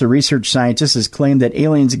NASA research scientist has claimed that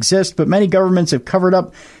aliens exist, but many governments have covered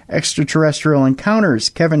up extraterrestrial encounters.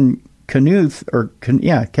 Kevin Knuth,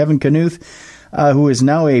 who is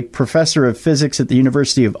now a professor of physics at the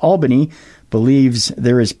University of Albany, believes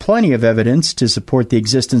there is plenty of evidence to support the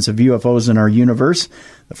existence of UFOs in our universe.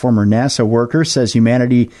 The former NASA worker says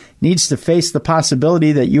humanity needs to face the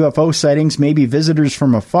possibility that UFO sightings may be visitors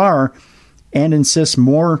from afar, and insists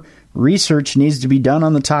more research needs to be done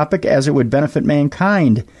on the topic as it would benefit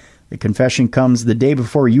mankind. The confession comes the day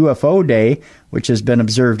before UFO Day, which has been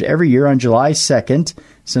observed every year on July 2nd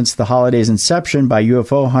since the holiday's inception by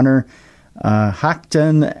UFO hunter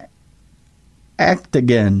Hakton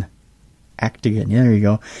Actigan. There you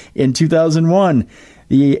go. In 2001,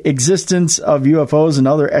 the existence of UFOs and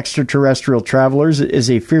other extraterrestrial travelers is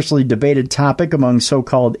a fiercely debated topic among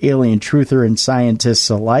so-called alien truther and scientists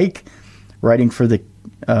alike. Writing for the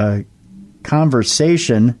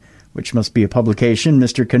Conversation, which must be a publication,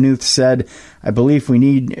 Mr. Knuth said, I believe we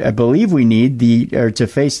need to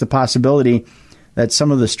face the possibility that some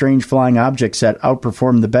of the strange flying objects that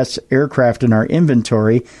outperform the best aircraft in our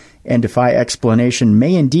inventory and defy explanation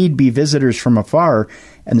may indeed be visitors from afar,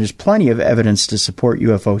 and there's plenty of evidence to support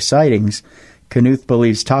UFO sightings. Knuth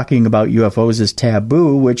believes talking about UFOs is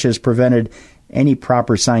taboo, which has prevented any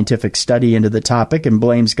proper scientific study into the topic, and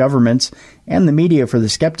blames governments and the media for the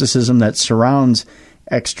skepticism that surrounds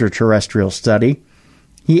extraterrestrial study.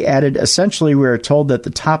 He added, essentially, we are told that the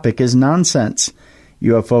topic is nonsense.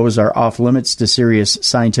 UFOs are off limits to serious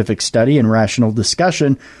scientific study and rational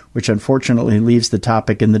discussion, which unfortunately leaves the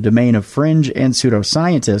topic in the domain of fringe and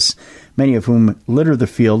pseudoscientists, many of whom litter the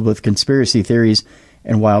field with conspiracy theories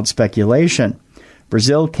and wild speculation.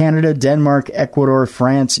 Brazil, Canada, Denmark, Ecuador,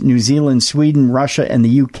 France, New Zealand, Sweden, Russia, and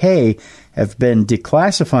the UK have been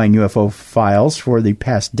declassifying UFO files for the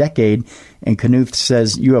past decade, and Knuth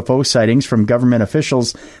says UFO sightings from government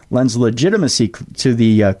officials lends legitimacy to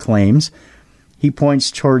the claims. He points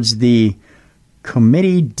towards the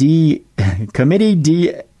Comité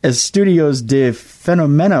de Estudios de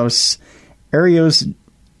Fenómenos Aéreos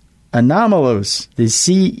Anómalos, the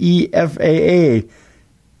CEFAA,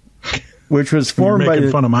 which was formed by... You're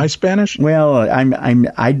making fun of my Spanish? Well,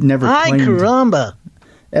 I'd never claimed... Ay, caramba!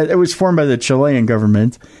 It was formed by the Chilean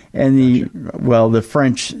government and the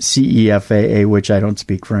French CEFAA, which I don't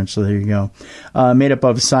speak French, so there you go. Made up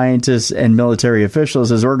of scientists and military officials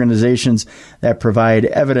as organizations that provide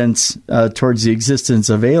evidence towards the existence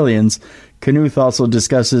of aliens. Knuth also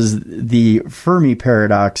discusses the Fermi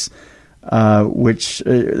paradox, which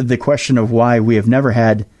the question of why we have never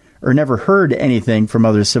had or never heard anything from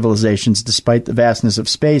other civilizations despite the vastness of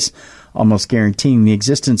space, almost guaranteeing the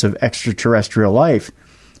existence of extraterrestrial life.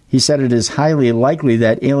 He said it is highly likely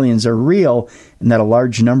that aliens are real and that a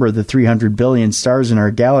large number of the 300 billion stars in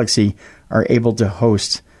our galaxy are able to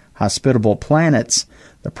host hospitable planets.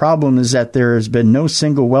 The problem is that there has been no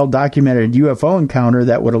single well-documented UFO encounter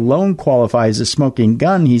that would alone qualify as a smoking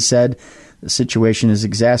gun, he said. The situation is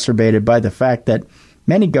exacerbated by the fact that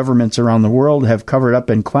many governments around the world have covered up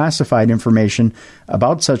and classified information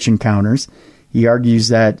about such encounters. He argues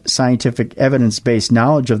that scientific evidence-based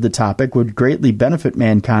knowledge of the topic would greatly benefit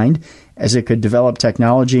mankind, as it could develop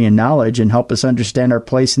technology and knowledge and help us understand our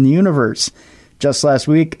place in the universe. Just last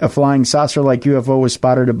week, a flying saucer-like UFO was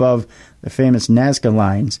spotted above the famous Nazca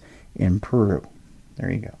lines in Peru. There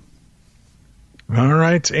you go. All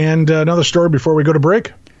right, and another story before we go to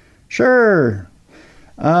break? Sure.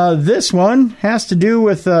 This one has to do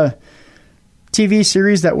with TV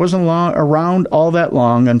series that wasn't around all that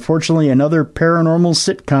long. Unfortunately, another paranormal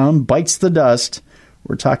sitcom bites the dust.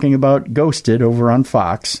 We're talking about Ghosted over on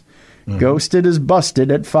Fox. Mm-hmm. Ghosted is busted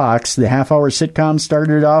at Fox. The half-hour sitcom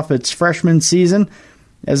started off its freshman season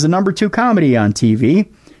as the number 2 comedy on TV,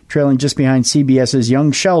 trailing just behind CBS's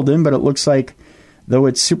Young Sheldon, but it looks like though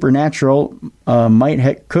its supernatural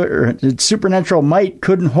might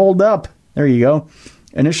couldn't hold up. There you go.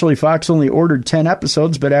 Initially, Fox only ordered 10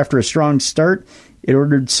 episodes, but after a strong start, it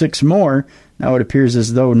ordered 6 more. Now it appears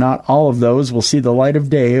as though not all of those will see the light of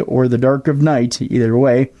day or the dark of night, either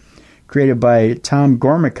way. Created by Tom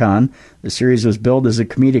Gormican, the series was billed as a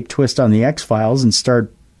comedic twist on The X-Files and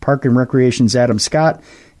starred Park and Recreation's Adam Scott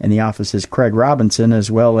and The Office's Craig Robinson,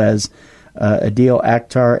 as well as Adil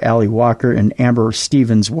Akhtar, Ali Walker, and Amber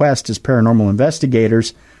Stevens-West as paranormal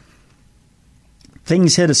investigators.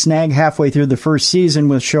 Things hit a snag halfway through the first season,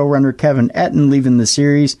 with showrunner Kevin Etten leaving the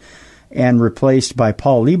series and replaced by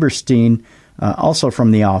Paul Lieberstein, also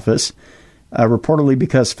from The Office, reportedly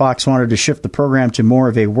because Fox wanted to shift the program to more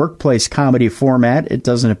of a workplace comedy format. It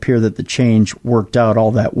doesn't appear that the change worked out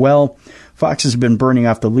all that well. Fox has been burning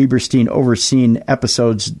off the Lieberstein-overseen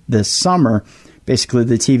episodes this summer, basically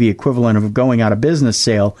the TV equivalent of going out of business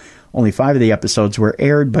sale. Only 5 of the episodes were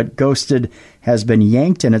aired, but Ghosted has been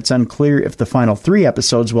yanked, and it's unclear if the final 3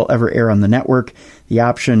 episodes will ever air on the network. The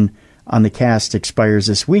option on the cast expires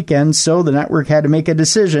this weekend, so the network had to make a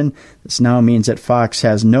decision. This now means that Fox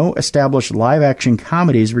has no established live-action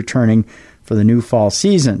comedies returning for the new fall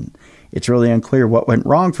season. It's really unclear what went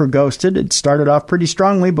wrong for Ghosted. It started off pretty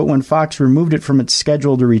strongly, but when Fox removed it from its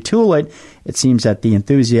schedule to retool it, it seems that the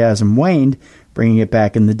enthusiasm waned. Bringing it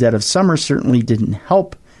back in the dead of summer certainly didn't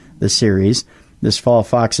help the series. This fall,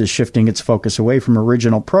 Fox is shifting its focus away from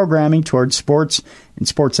original programming towards sports and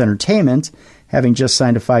sports entertainment. Having just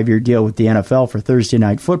signed a 5-year deal with the NFL for Thursday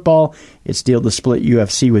Night Football, its deal to split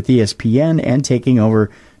UFC with ESPN, and taking over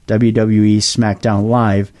WWE SmackDown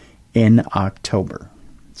Live in October.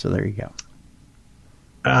 So there you go.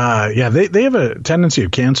 They have a tendency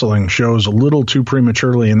of canceling shows a little too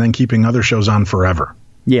prematurely and then keeping other shows on forever.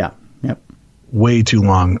 Yeah. Yep. Way too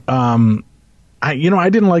long. I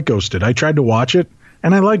didn't like Ghosted. I tried to watch it,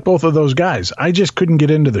 and I like both of those guys. I just couldn't get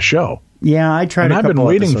into the show. Yeah, I tried. And I've been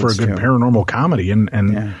waiting for a good paranormal comedy,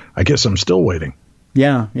 and I guess I'm still waiting.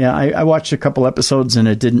 Yeah. I watched a couple episodes, and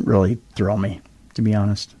it didn't really thrill me, to be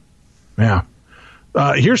honest. Yeah.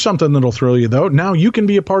 Here's something that'll thrill you, though. Now you can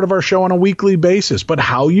be a part of our show on a weekly basis. But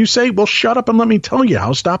how, you say? Well, shut up and let me tell you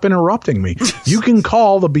how. Stop interrupting me. You can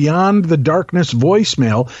call the Beyond the Darkness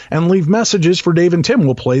voicemail and leave messages for Dave and Tim.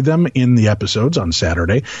 We'll play them in the episodes on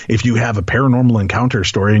Saturday. If you have a paranormal encounter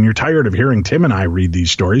story and you're tired of hearing Tim and I read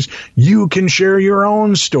these stories, you can share your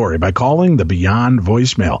own story by calling the Beyond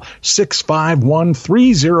voicemail,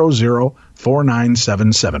 651-300-4977.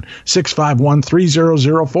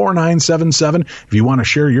 651-300-4977. If you want to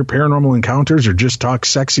share your paranormal encounters or just talk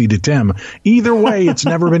sexy to Tim, either way, it's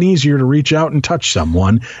never been easier to reach out and touch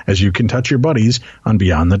someone as you can touch your buddies on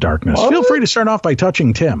Beyond the Darkness. What? Feel free to start off by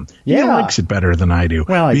touching Tim. Yeah. He likes it better than I do.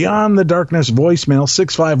 Well, Beyond the Darkness voicemail,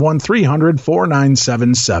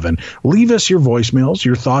 651-300-4977. Leave us your voicemails,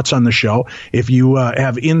 your thoughts on the show. If you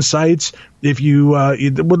have insights, if you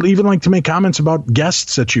would even like to make comments about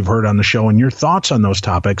guests that you've heard on the show and your thoughts on those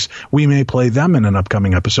topics, we may play them in an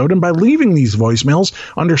upcoming episode. And by leaving these voicemails,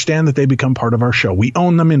 understand that they become part of our show. We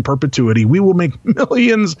own them in perpetuity. We will make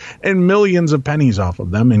millions and millions of pennies off of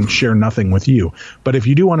them and share nothing with you. But if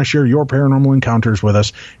you do want to share your paranormal encounters with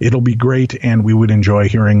us, it'll be great, and we would enjoy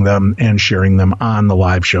hearing them and sharing them on the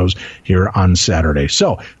live shows here on Saturday.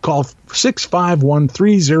 So call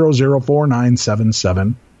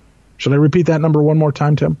 651-300-4977. Should I repeat that number one more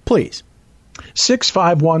time, Tim? Please.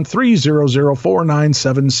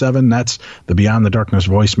 651-300-4977. That's the Beyond the Darkness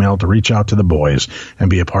voicemail to reach out to the boys and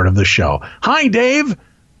be a part of the show. Hi, Dave.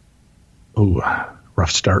 Ooh,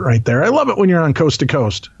 rough start right there. I love it when you're on Coast to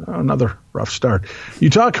Coast. Another rough start. You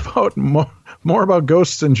talk about more about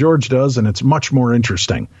ghosts than George does, and it's much more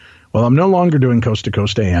interesting. Well, I'm no longer doing Coast to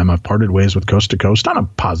Coast AM. I've parted ways with Coast to Coast on a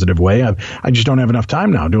positive way. I just don't have enough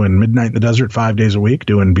time now doing Midnight in the Desert 5 days a week,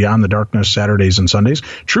 doing Beyond the Darkness Saturdays and Sundays,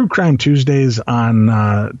 True Crime Tuesdays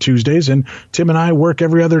on Tuesdays, and Tim and I work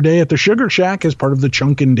every other day at the Sugar Shack as part of the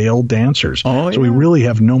Chunkendale Dancers. Oh, yeah. So we really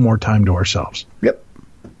have no more time to ourselves. Yep.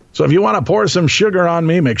 So if you want to pour some sugar on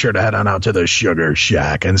me, make sure to head on out to the Sugar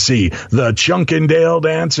Shack and see the Chunkendale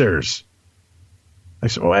Dancers.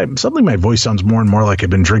 Suddenly my voice sounds more and more like I've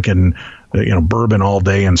been drinking, bourbon all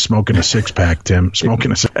day and smoking a six-pack, Tim.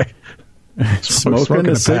 Smoking a six-pack.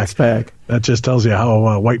 That just tells you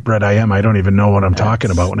how white bread I am. I don't even know what I'm talking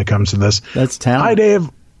about when it comes to this. That's talent. Hi, Dave.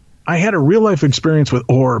 I had a real-life experience with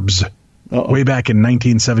orbs. Way back in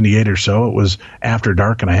 1978 or so. It was after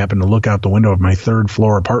dark, and I happened to look out the window of my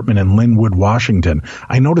third-floor apartment in Linwood, Washington.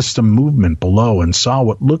 I noticed some movement below and saw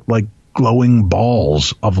what looked like glowing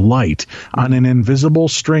balls of light on an invisible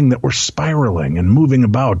string that were spiraling and moving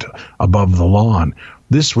about above the lawn.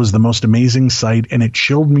 This was the most amazing sight, and it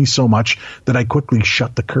chilled me so much that I quickly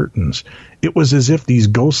shut the curtains. It was as if these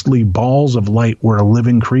ghostly balls of light were a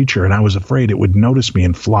living creature, and I was afraid it would notice me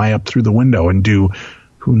and fly up through the window and do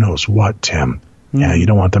who knows what, Tim. Yeah, you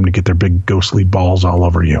don't want them to get their big ghostly balls all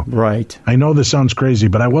over you. Right. I know this sounds crazy,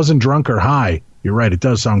 but I wasn't drunk or high. You're right. It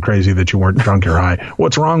does sound crazy that you weren't drunk or high.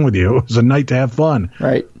 What's wrong with you? It was a night to have fun.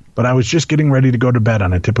 Right. but I was just getting ready to go to bed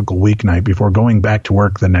on a typical weeknight before going back to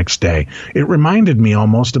work the next day. It reminded me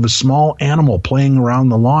almost of a small animal playing around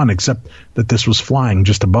the lawn, except that this was flying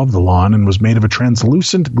just above the lawn and was made of a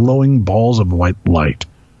translucent, glowing balls of white light.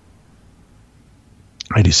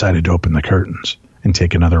 I decided to open the curtains and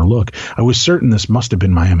take another look. I was certain this must have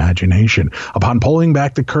been my imagination. Upon pulling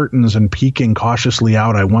back the curtains and peeking cautiously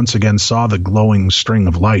out, I once again saw the glowing string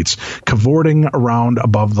of lights cavorting around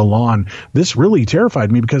above the lawn. This really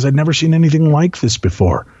terrified me because I'd never seen anything like this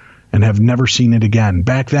before and have never seen it again.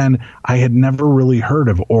 Back then, I had never really heard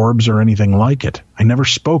of orbs or anything like it. I never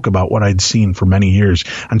spoke about what I'd seen for many years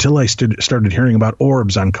until I started hearing about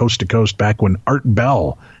orbs on Coast to Coast back when Art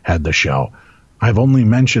Bell had the show. I've only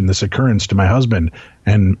mentioned this occurrence to my husband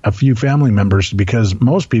and a few family members because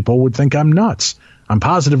most people would think I'm nuts. I'm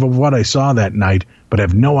positive of what I saw that night, but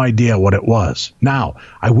have no idea what it was. Now,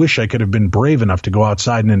 I wish I could have been brave enough to go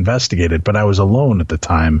outside and investigate it, but I was alone at the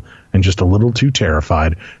time and just a little too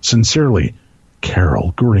terrified. Sincerely,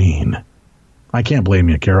 Carol Green. I can't blame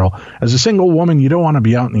you, Carol. As a single woman, you don't want to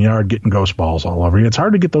be out in the yard getting ghost balls all over you. It's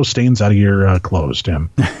hard to get those stains out of your clothes, Tim.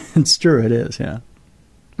 It's true, it is, yeah.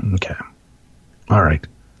 Okay. All right.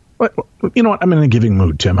 But you know what? I'm in a giving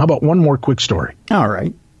mood, Tim. How about one more quick story? All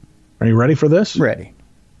right. Are you ready for this? Ready.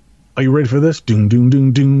 Are you ready for this? Doom, doom,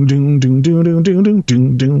 doom, doom, doom, doom, doom, doom, doom, doom,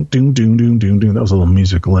 doom, doom, doom, doom, doom, doom, doom. That was a little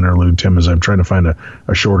musical interlude, Tim, as I'm trying to find a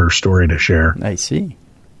shorter story to share. I see.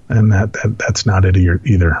 And that's not it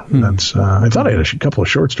either. That's I thought I had a couple of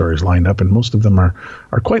short stories lined up, and most of them are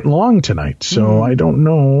quite long tonight. So I don't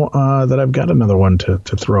know that I've got another one to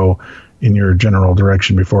throw in your general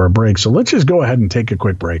direction before a break. So let's just go ahead and take a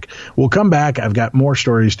quick break. We'll come back. I've got more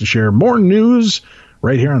stories to share, more news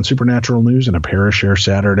right here on Supernatural News and a ParaShare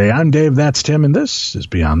Saturday. I'm Dave, that's Tim, and this is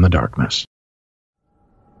Beyond the Darkness.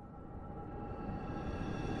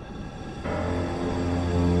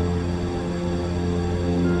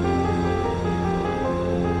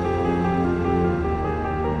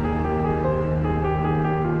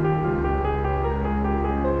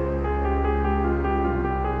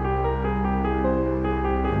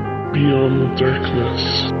 Beyond the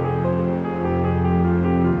Darkness.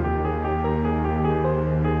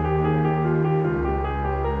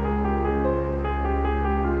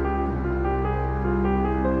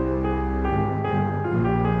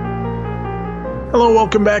 Hello,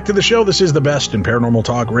 welcome back to the show. This is the best in paranormal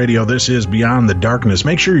talk radio. This is Beyond the Darkness.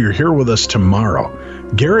 Make sure you're here with us tomorrow.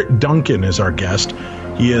 Garrett Duncan is our guest.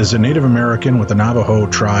 He is a Native American with the Navajo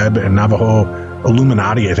tribe and Navajo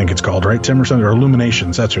Illuminati, I think it's called, right, Tim, or something? Or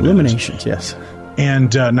Illuminations, that's what Illuminations, yes.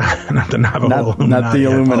 And not the Navajo Illuminati. Not the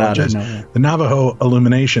Illuminati, no. The Navajo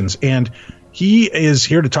Illuminations. And he is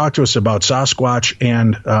here to talk to us about Sasquatch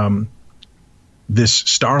and this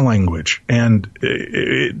star language. And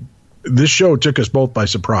this show took us both by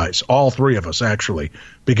surprise, all three of us, actually,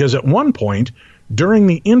 because at one point during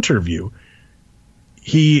the interview,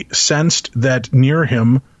 he sensed that near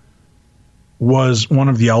him was one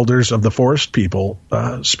of the elders of the forest people,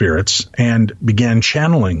 spirits, and began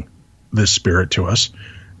channeling this spirit to us.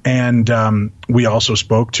 And we also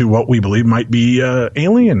spoke to what we believe might be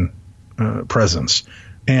alien presence.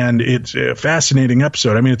 And it's a fascinating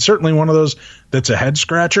episode. I mean, it's certainly one of those that's a head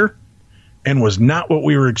scratcher and was not what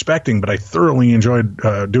we were expecting, but I thoroughly enjoyed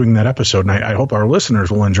doing that episode, and I hope our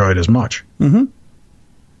listeners will enjoy it as much. Mm-hmm.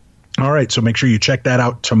 All right, so make sure you check that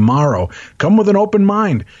out tomorrow. Come with an open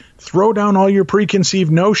mind. Throw down all your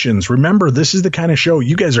preconceived notions. Remember, this is the kind of show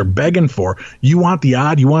you guys are begging for. You want the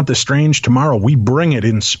odd, you want the strange tomorrow. We bring it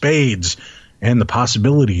in spades, and the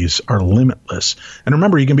possibilities are limitless. And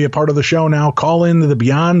remember, you can be a part of the show now. Call in to the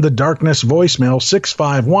Beyond the Darkness voicemail,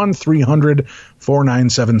 651-300-4977,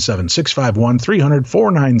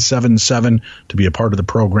 651-300-4977 to be a part of the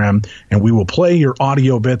program, and we will play your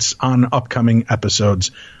audio bits on upcoming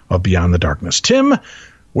episodes of Beyond the Darkness. Tim,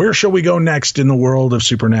 where shall we go next in the world of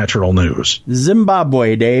supernatural news?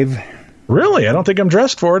 Zimbabwe, Dave. Really? I don't think I'm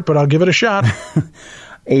dressed for it, but I'll give it a shot.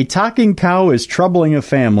 A talking cow is troubling a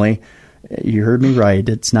family. You heard me right.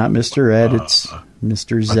 It's not Mr. Ed. It's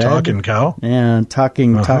Mr. Zed. A talking cow? Yeah,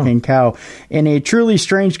 talking cow. In a truly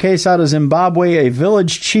strange case out of Zimbabwe, a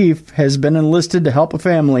village chief has been enlisted to help a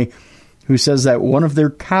family who says that one of their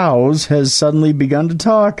cows has suddenly begun to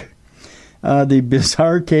talk. The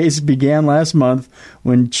bizarre case began last month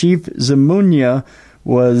when Chief Zamunia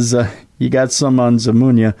was, you got some on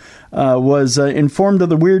Zamunia, was informed of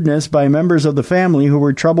the weirdness by members of the family who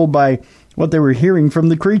were troubled by what they were hearing from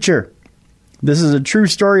the creature. This is a true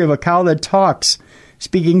story of a cow that talks,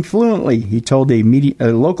 speaking fluently, he told a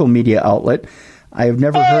local media outlet. I have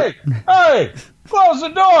never heard... Hey, close the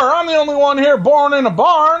door. I'm the only one here born in a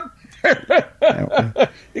barn.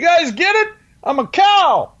 You guys get it? I'm a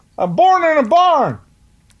cow. I'm born in a barn.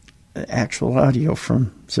 Actual audio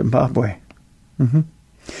from Zimbabwe.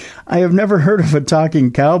 I have never heard of a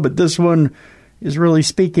talking cow, but this one is really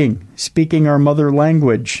speaking our mother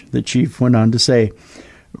language, the chief went on to say.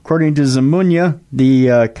 According to Zamunya,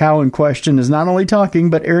 the cow in question is not only talking,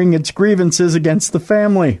 but airing its grievances against the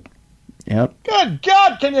family. Yep. Good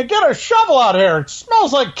God, can you get a shovel out here? It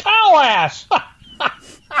smells like cow ass.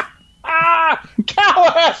 Cow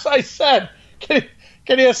ass, I said. Can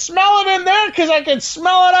you smell it in there? Because I can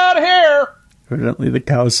smell it out here. Evidently, the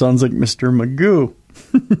cow sounds like Mr. Magoo.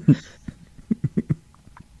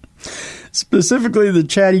 Specifically, the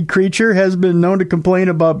chatty creature has been known to complain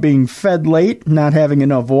about being fed late, not having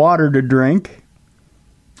enough water to drink.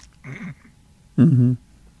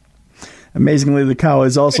 Amazingly, the cow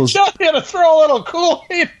is also... He had to throw a little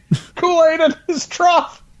Kool-Aid in his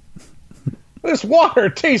trough. This water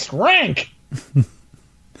tastes rank. A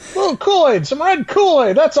little Kool-Aid, some red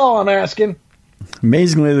Kool-Aid, that's all I'm asking.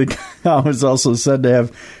 Amazingly, the cow is also said to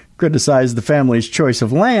have criticized the family's choice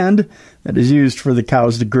of land that is used for the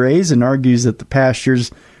cows to graze and argues that the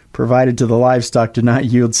pastures provided to the livestock do not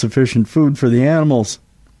yield sufficient food for the animals.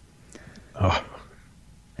 Oh.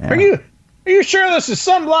 Yeah. Are you sure this is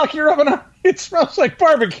sunblock you're rubbing on? It smells like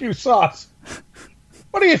barbecue sauce.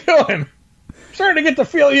 What are you doing? I'm starting to get the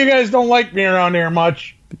feel you guys don't like me around here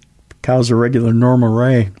much. Cow's a regular Norma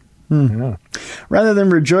Ray. Yeah. Rather than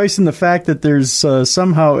rejoice in the fact that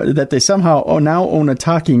they somehow now own a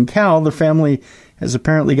talking cow, the family has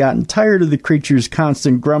apparently gotten tired of the creature's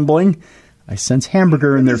constant grumbling. I sense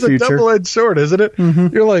hamburger in their future. It's a double-edged sword, isn't it?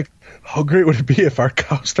 You're like, how great would it be if our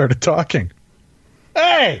cow started talking?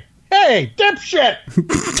 Hey, dipshit!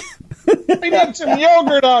 I need some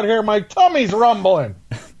yogurt out here. My tummy's rumbling.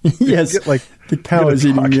 Yes, the cow is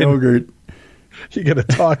eating yogurt. You get a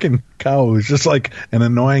talking cow who's just like an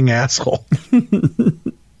annoying asshole.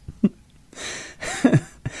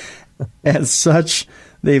 As such,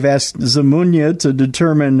 they've asked Zamunya to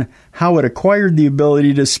determine how it acquired the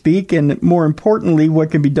ability to speak and, more importantly, what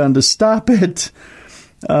can be done to stop it.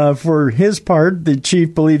 For his part, the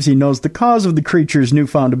chief believes he knows the cause of the creature's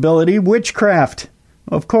newfound ability, witchcraft.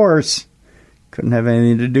 Of course. Couldn't have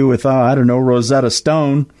anything to do with, Rosetta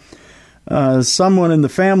Stone. Someone in the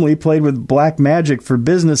family played with black magic for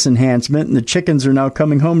business enhancement, and the chickens are now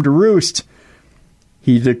coming home to roost,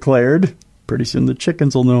 he declared. Pretty soon the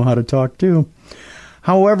chickens will know how to talk, too.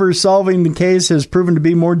 However, solving the case has proven to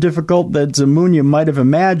be more difficult than Zamunya might have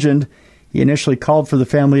imagined. He initially called for the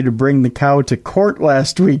family to bring the cow to court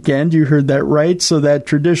last weekend, you heard that right, so that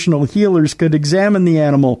traditional healers could examine the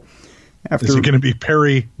animal. Is it going to be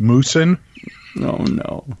Perry Moosin? Oh,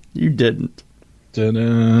 no, you didn't. Dun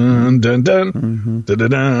dun dun dun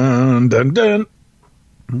dun dun dun.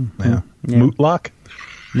 Yeah, Mootlock.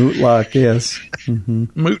 Mootlock, yes.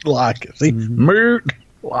 Mootlock. See,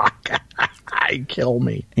 Mootlock. I kill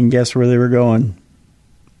me. And guess where they were going?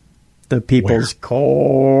 The People's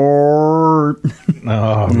Court.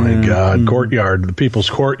 Oh my God, courtyard. The People's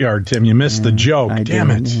Courtyard. Tim, you missed the joke.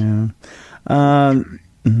 Damn it. Yeah.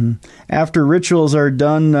 After rituals are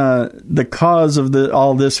done, the cause of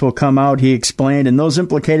all this will come out, he explained, and those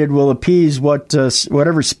implicated will appease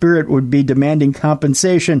whatever spirit would be demanding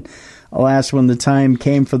compensation. Alas, when the time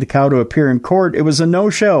came for the cow to appear in court, it was a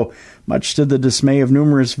no-show, much to the dismay of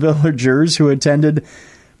numerous villagers who attended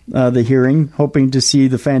the hearing, hoping to see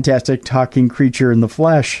the fantastic talking creature in the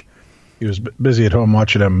flesh. He was busy at home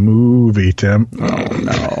watching a movie, Tim. Oh,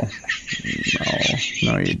 no.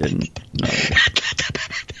 No, you didn't. No.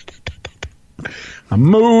 A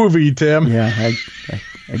movie, Tim. Yeah,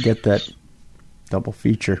 I get that double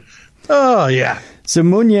feature. Oh, yeah.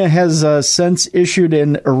 Zamunya has since issued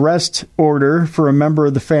an arrest order for a member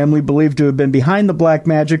of the family believed to have been behind the black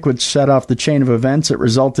magic, which set off the chain of events that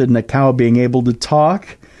resulted in a cow being able to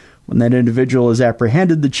talk. When that individual is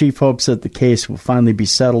apprehended, the chief hopes that the case will finally be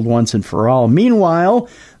settled once and for all. Meanwhile,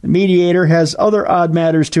 the mediator has other odd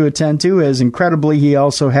matters to attend to, as incredibly he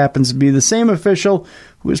also happens to be the same official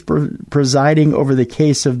who is presiding over the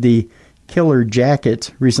case of the killer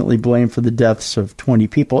jacket recently blamed for the deaths of 20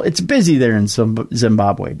 people. It's busy there in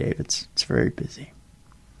Zimbabwe, Dave. It's very busy.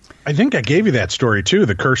 I think I gave you that story, too,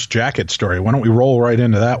 the cursed jacket story. Why don't we roll right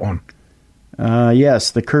into that one?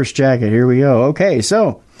 Yes, the cursed jacket. Here we go. Okay,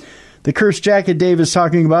 so the cursed jacket Dave is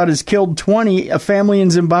talking about has killed 20. A family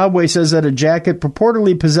in Zimbabwe says that a jacket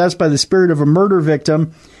purportedly possessed by the spirit of a murder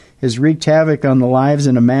victim has wreaked havoc on the lives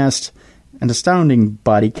and amassed an astounding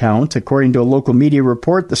body count. According to a local media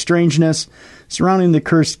report, the strangeness surrounding the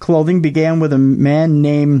cursed clothing began with a man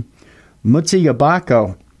named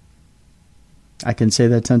Mutsiyabako. I can say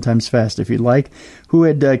that 10 times fast if you'd like, who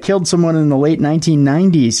had killed someone in the late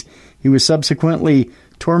 1990s. He was subsequently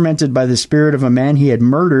tormented by the spirit of a man he had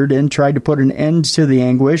murdered and tried to put an end to the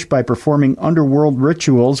anguish by performing underworld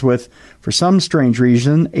rituals with, for some strange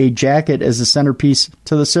reason, a jacket as the centerpiece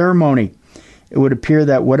to the ceremony. It would appear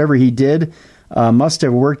that whatever he did must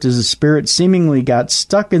have worked as the spirit seemingly got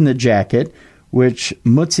stuck in the jacket, which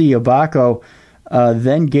Mutsi Abako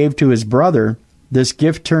then gave to his brother. This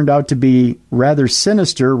gift turned out to be rather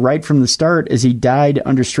sinister right from the start, as he died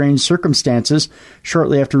under strange circumstances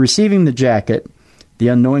shortly after receiving the jacket. The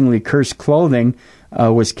unknowingly cursed clothing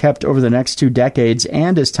was kept over the next 2 decades,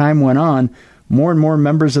 and as time went on, more and more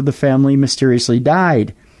members of the family mysteriously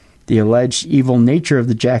died. The alleged evil nature of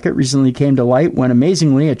the jacket recently came to light when,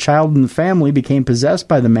 amazingly, a child in the family became possessed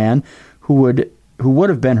by the man who would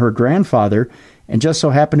have been her grandfather, and just so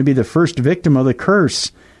happened to be the first victim of the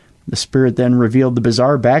curse. The spirit then revealed the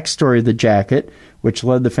bizarre backstory of the jacket, which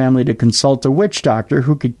led the family to consult a witch doctor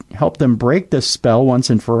who could help them break this spell once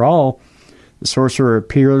and for all. The sorcerer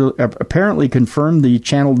apparently confirmed the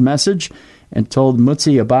channeled message and told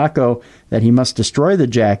Mutsi Abako that he must destroy the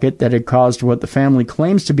jacket that had caused what the family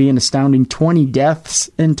claims to be an astounding 20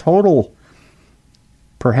 deaths in total.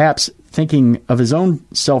 Perhaps thinking of his own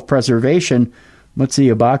self-preservation,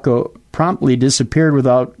 Mutsi Abako promptly disappeared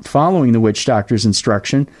without following the witch doctor's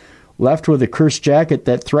instruction, left with a cursed jacket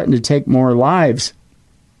that threatened to take more lives.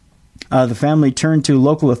 The family turned to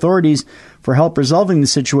local authorities for help resolving the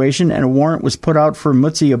situation, and a warrant was put out for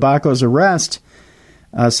Mutsi Abako's arrest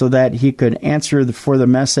so that he could answer for the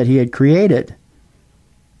mess that he had created.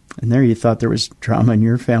 And there you thought there was drama in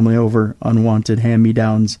your family over unwanted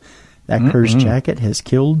hand-me-downs. That cursed jacket has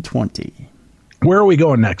killed 20. Where are we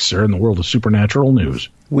going next, sir, in the world of supernatural news?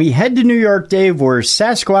 We head to New York, Dave, where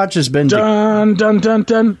Sasquatch has been... Dun, dun, dun,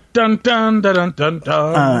 dun, dun, dun, dun, dun,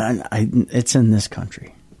 dun. It's in this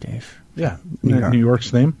country, Dave. Yeah. New York's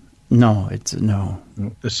theme? No, it's... No.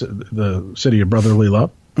 The city of brotherly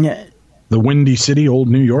love? Yeah. The Windy City, old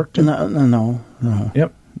New York? Too? No.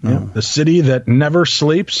 Yep. No. Yep. The city that never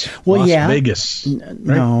sleeps? Well, Las yeah. Vegas.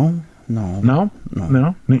 Right? No.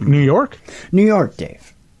 New York? New York,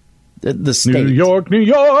 Dave. The state. New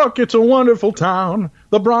York, it's a wonderful town.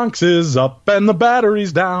 The Bronx is up and the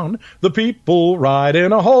battery's down. The people ride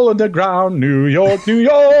in a hole in the ground. New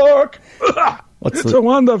York. It's a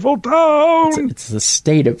wonderful town. It's the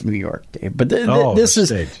state of New York, Dave. But this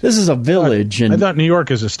is a village. I thought New York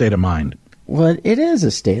is a state of mind. Well, it is a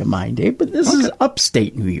state of mind, Dave. But this is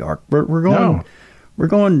upstate New York. We're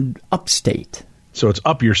going upstate. So it's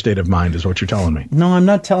up your state of mind is what you're telling me. No, I'm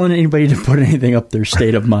not telling anybody to put anything up their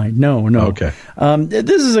state of mind. No. Okay.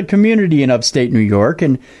 This is a community in upstate New York,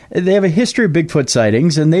 and they have a history of Bigfoot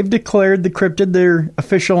sightings, and they've declared the cryptid their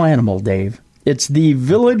official animal, Dave. It's the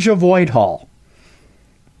Village of Whitehall.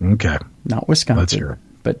 Okay. Not Wisconsin. Let's hear it.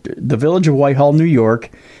 But the Village of Whitehall, New York,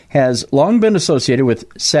 has long been associated with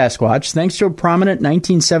Sasquatch, thanks to a prominent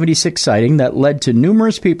 1976 sighting that led to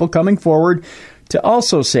numerous people coming forward to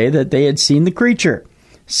also say that they had seen the creature.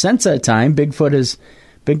 Since that time, Bigfoot has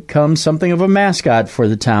become something of a mascot for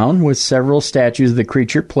the town, with several statues of the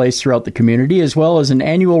creature placed throughout the community, as well as an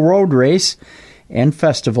annual road race and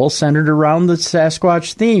festival centered around the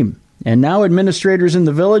Sasquatch theme. And now administrators in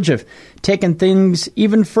the village have taken things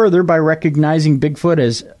even further by recognizing Bigfoot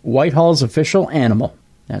as Whitehall's official animal.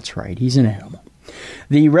 That's right, he's an animal.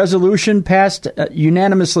 The resolution passed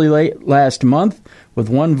unanimously last month, with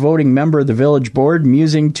one voting member of the village board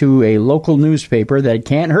musing to a local newspaper that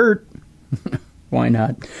can't hurt. Why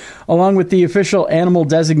not? Along with the official animal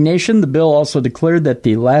designation, the bill also declared that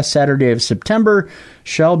the last Saturday of September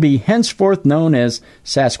shall be henceforth known as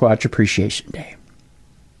Sasquatch Appreciation Day.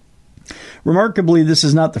 Remarkably, this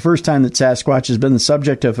is not the first time that Sasquatch has been the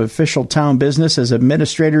subject of official town business, as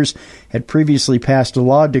administrators had previously passed a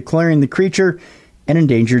law declaring the creature an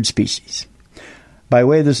endangered species. By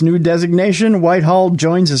way of this new designation, Whitehall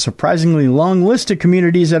joins a surprisingly long list of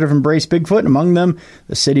communities that have embraced Bigfoot, among them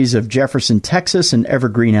the cities of Jefferson, Texas, and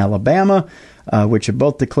Evergreen, Alabama, which have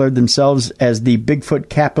both declared themselves as the Bigfoot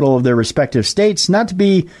capital of their respective states. Not to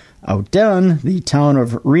be outdone, the town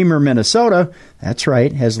of Reamer, Minnesota, that's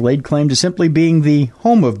right, has laid claim to simply being the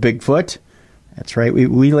home of Bigfoot. That's right,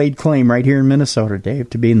 we laid claim right here in Minnesota, Dave,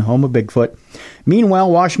 to being the home of Bigfoot. Meanwhile,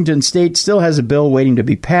 Washington State still has a bill waiting to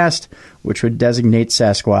be passed, which would designate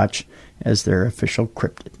Sasquatch as their official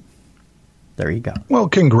cryptid. There you go. Well,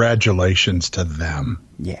 congratulations to them.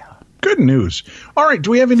 Yeah. Good news. All right,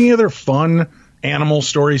 do we have any other fun animal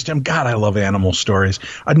stories, Tim? God, I love animal stories.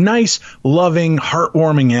 A nice, loving,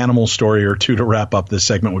 heartwarming animal story or two to wrap up this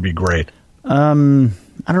segment would be great. I don't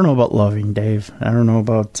know about loving, Dave. I don't know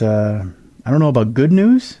about... I don't know about good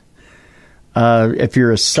news. If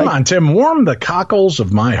you're a Come on, Tim, warm the cockles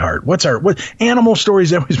of my heart. What animal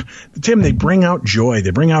stories always, Tim, they bring out joy. They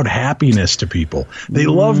bring out happiness to people. They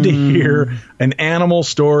love to hear an animal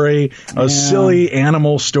story, a silly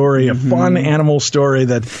animal story, a fun animal story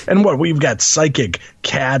and we've got psychic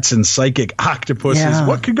cats and psychic octopuses. Yeah.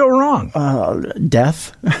 What could go wrong?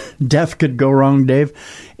 Death. Death could go wrong, Dave.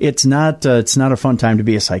 It's not a fun time to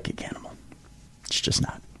be a psychic animal. It's just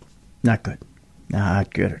not. Not good.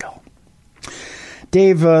 Not good at all.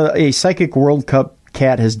 Dave, a psychic World Cup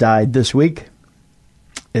cat has died this week.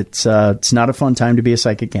 It's not a fun time to be a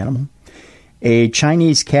psychic animal. A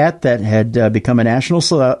Chinese cat that had become a national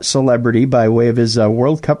celebrity by way of his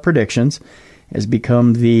World Cup predictions has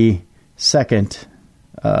become the second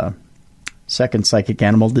psychic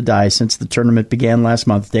animal to die since the tournament began last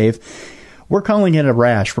month, Dave. We're calling it a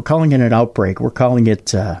rash. We're calling it an outbreak. We're calling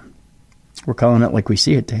it like we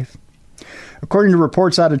see it, Dave. According to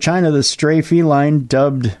reports out of China, the stray feline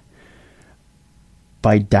dubbed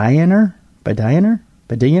Badianer,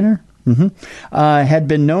 had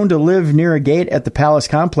been known to live near a gate at the palace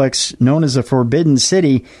complex known as the Forbidden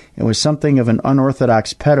City and was something of an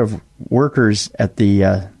unorthodox pet of workers at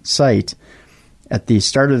the site. At the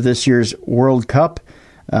start of this year's World Cup,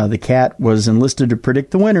 the cat was enlisted to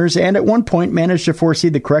predict the winners and at one point managed to foresee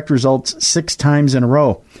the correct results 6 times in a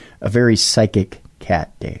row. A very psychic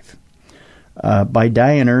cat, Dave.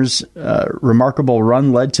 Badianer's remarkable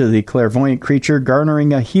run led to the clairvoyant creature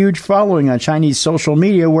garnering a huge following on Chinese social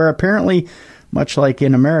media, where apparently, much like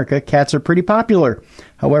in America, cats are pretty popular.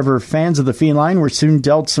 However, fans of the feline were soon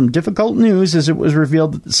dealt some difficult news as it was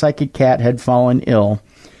revealed that the psychic cat had fallen ill.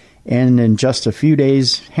 And in just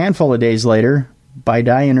handful of days later,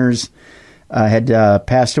 Badianer's had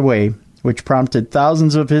passed away, which prompted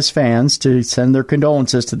thousands of his fans to send their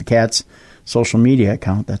condolences to the cat's social media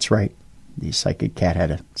account. That's right. The psychic cat had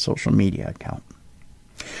a social media account.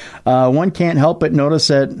 One can't help but notice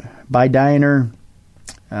that Badianer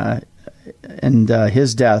and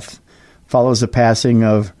his death follows the passing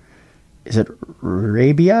of, is it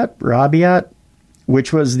Rabiat,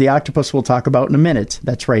 which was the octopus we'll talk about in a minute.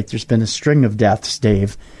 That's right. There's been a string of deaths,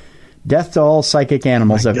 Dave. Death to all psychic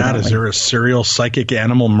animals. My God, is there a serial psychic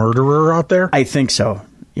animal murderer out there? I think so.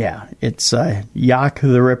 Yeah, it's Yak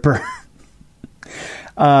the Ripper.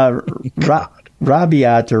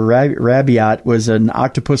 Rabiat was an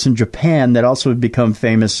octopus in Japan that also had become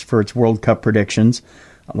famous for its World Cup predictions,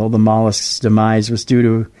 although the mollusk's demise was due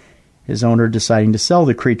to his owner deciding to sell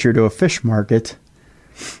the creature to a fish market.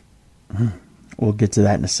 We'll get to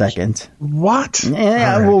that in a second. What?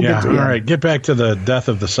 Yeah, All right, get back to the death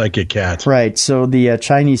of the psychic cat. Right, so the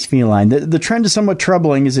Chinese feline. The trend is somewhat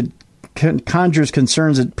troubling as it conjures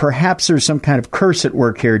concerns that perhaps there's some kind of curse at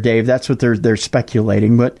work here, Dave. That's what they're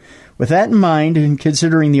speculating. But with that in mind, and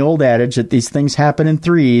considering the old adage that these things happen in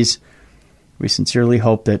threes, we sincerely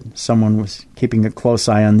hope that someone was keeping a close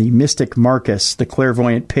eye on the mystic Marcus, the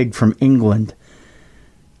clairvoyant pig from England.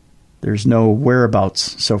 There's no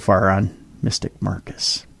whereabouts so far on Mystic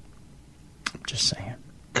Marcus. I'm just saying.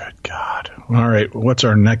 Good God. All right. What's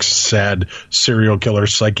our next sad serial killer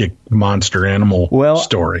psychic monster animal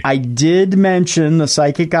story? I did mention the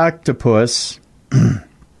psychic octopus.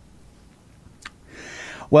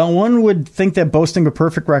 Well, one would think that boasting a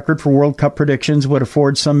perfect record for World Cup predictions would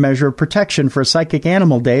afford some measure of protection for a psychic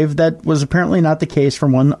animal, Dave. That was apparently not the case for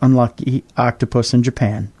one unlucky octopus in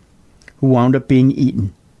Japan, who wound up being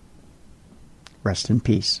eaten. Rest in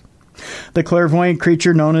peace. The clairvoyant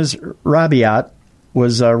creature known as Rabiat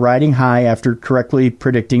was riding high after correctly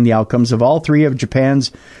predicting the outcomes of all 3 of Japan's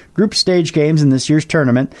group stage games in this year's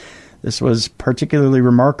tournament. This was particularly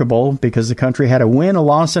remarkable because the country had a win, a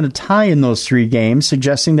loss, and a tie in those 3 games,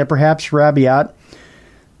 suggesting that perhaps Rabiat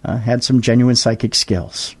had some genuine psychic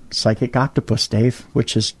skills. Psychic octopus, Dave,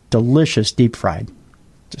 which is delicious deep fried.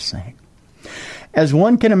 Just saying. As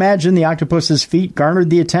one can imagine, the octopus's feat garnered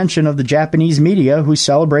the attention of the Japanese media, who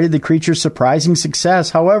celebrated the creature's surprising success.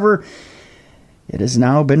 However, it has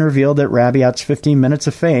now been revealed that Rabiat's 15 minutes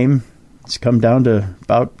of fame has come down to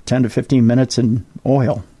about 10 to 15 minutes in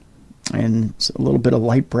oil. And it's a little bit of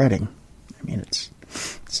light breading. I mean, it's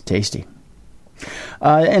tasty.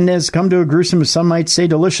 And has come to a gruesome, some might say,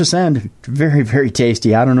 delicious end. Very, very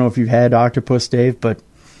tasty. I don't know if you've had octopus, Dave, but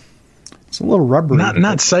it's a little rubbery.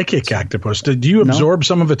 Not psychic octopus. Do you absorb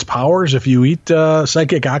some of its powers if you eat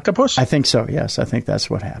psychic octopus? I think so, yes. I think that's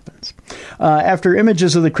what happens. After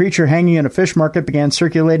images of the creature hanging in a fish market began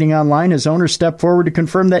circulating online, his owner stepped forward to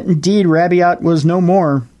confirm that indeed Rabiat was no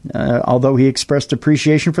more. Although he expressed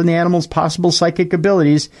appreciation for the animal's possible psychic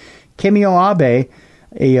abilities, Kimio Abe,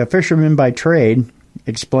 a fisherman by trade,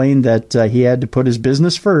 explained that he had to put his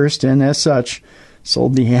business first, and as such,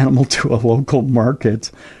 sold the animal to a local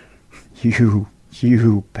market.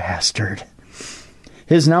 You bastard.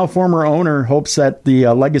 His now former owner hopes that the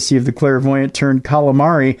legacy of the clairvoyant turned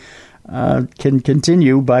calamari can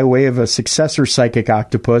continue by way of a successor psychic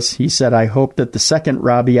octopus. He said, I hope that the second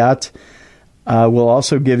Rabiat will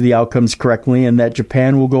also give the outcomes correctly and that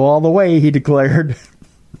Japan will go all the way, he declared.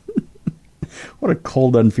 What a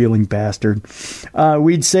cold, unfeeling bastard.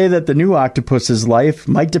 We'd say that the new octopus's life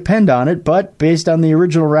might depend on it, but based on the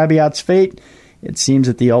original Rabiat's fate, it seems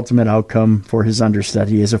that the ultimate outcome for his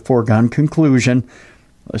understudy is a foregone conclusion.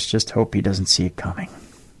 Let's just hope he doesn't see it coming.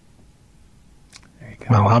 There you go.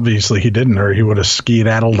 Well, obviously he didn't, or he would have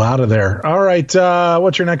skedaddled out of there. All right,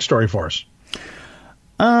 what's your next story for us?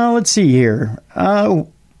 Let's see here.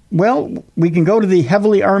 Well, we can go to the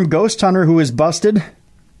heavily armed ghost hunter who was busted.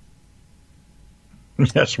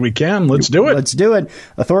 Yes, we can. Let's do it. Let's do it.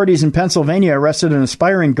 Authorities in Pennsylvania arrested an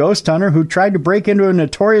aspiring ghost hunter who tried to break into a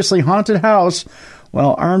notoriously haunted house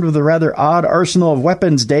while armed with a rather odd arsenal of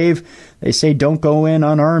weapons, Dave. They say don't go in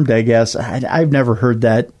unarmed, I guess. I've never heard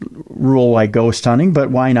that rule like ghost hunting, but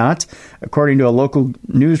why not? According to a local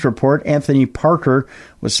news report, Anthony Parker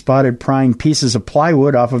was spotted prying pieces of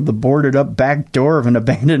plywood off of the boarded-up back door of an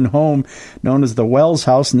abandoned home known as the Wells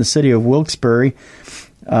House in the city of Wilkes-Barre.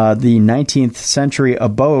 The 19th century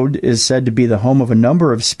abode is said to be the home of a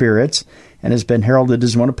number of spirits and has been heralded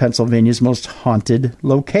as one of Pennsylvania's most haunted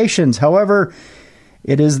locations. However,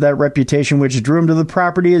 it is that reputation which drew him to the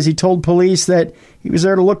property, as he told police that he was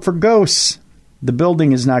there to look for ghosts. The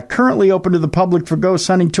building is not currently open to the public for ghost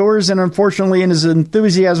hunting tours, and unfortunately, in his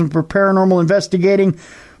enthusiasm for paranormal investigating,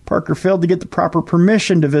 Parker failed to get the proper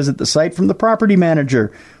permission to visit the site from the property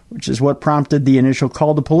manager, which is what prompted the initial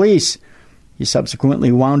call to police. He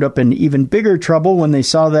subsequently wound up in even bigger trouble when they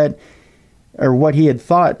saw that, or what he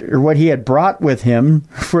had brought with him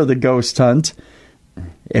for the ghost hunt,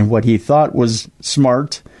 and what he thought was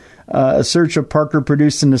smart. A search of Parker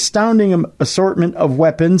produced an astounding assortment of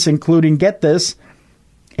weapons, including, get this,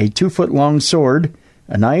 a 2-foot-long sword,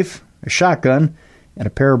 a knife, a shotgun, and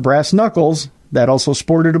a pair of brass knuckles that also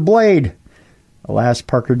sported a blade. Alas,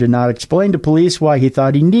 Parker did not explain to police why he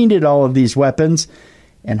thought he needed all of these weapons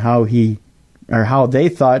and how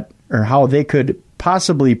they could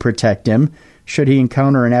possibly protect him should he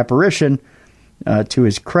encounter an apparition. To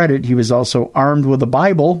his credit, he was also armed with a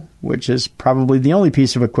Bible, which is probably the only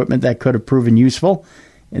piece of equipment that could have proven useful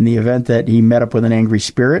in the event that he met up with an angry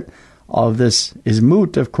spirit. All of this is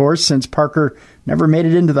moot, of course, since Parker never made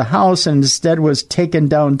it into the house and instead was taken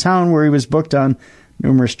downtown, where he was booked on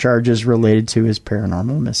numerous charges related to his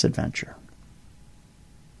paranormal misadventure.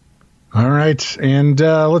 All right, and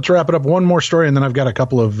let's wrap it up. One more story, and then I've got a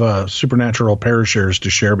couple of supernatural parashares to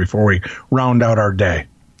share before we round out our day.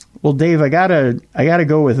 Well, Dave, I gotta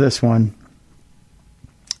go with this one.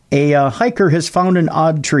 A hiker has found an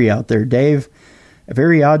odd tree out there, Dave. A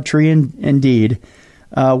very odd tree indeed.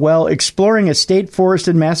 While exploring a state forest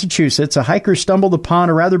in Massachusetts, a hiker stumbled upon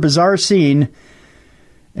a rather bizarre scene.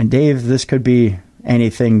 And Dave, this could be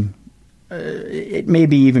anything. It may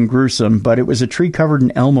be even gruesome, but it was a tree covered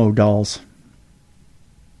in Elmo dolls.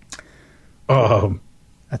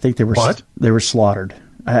 I think they were what? They were slaughtered.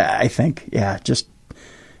 I think, yeah, just.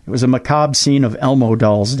 It was a macabre scene of Elmo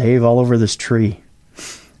dolls, Dave, all over this tree.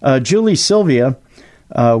 Julie Sylvia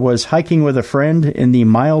was hiking with a friend in the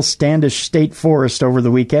Miles Standish State Forest over the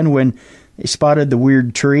weekend when they spotted the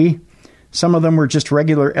weird tree. Some of them were just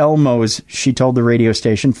regular Elmos, she told the radio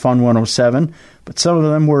station, Fun 107, but some of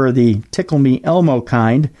them were the Tickle Me Elmo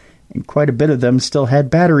kind, and quite a bit of them still had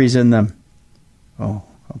batteries in them. Oh,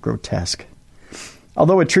 how grotesque.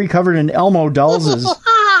 Although a tree covered in Elmo dolls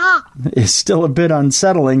is still a bit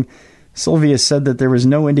unsettling, Sylvia said that there was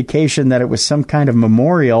no indication that it was some kind of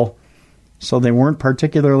memorial, so they weren't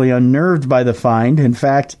particularly unnerved by the find. In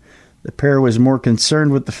fact, the pair was more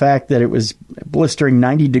concerned with the fact that it was blistering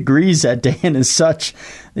 90 degrees that day, and as such,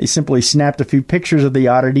 they simply snapped a few pictures of the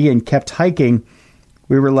oddity and kept hiking.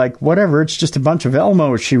 We were like, whatever, it's just a bunch of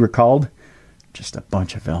Elmos, she recalled. Just a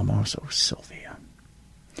bunch of Elmos, oh, Sylvia.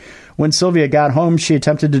 When Sylvia got home, she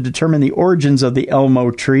attempted to determine the origins of the Elmo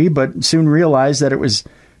tree, but soon realized that it was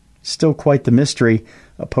still quite the mystery.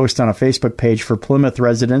 A post on a Facebook page for Plymouth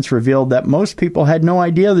residents revealed that most people had no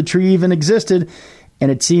idea the tree even existed, and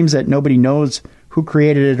it seems that nobody knows who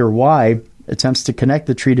created it or why. Attempts to connect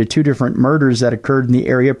the tree to 2 different murders that occurred in the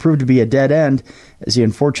area proved to be a dead end, as the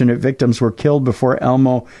unfortunate victims were killed before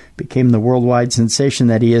Elmo became the worldwide sensation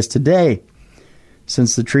that he is today.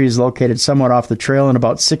 Since the tree is located somewhat off the trail and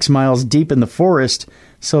about 6 miles deep in the forest,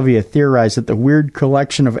 Sylvia theorized that the weird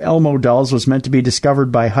collection of Elmo dolls was meant to be discovered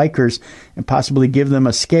by hikers and possibly give them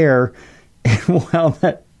a scare. And while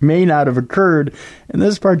that may not have occurred in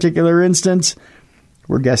this particular instance,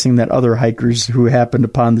 we're guessing that other hikers who happened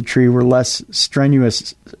upon the tree were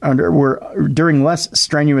during less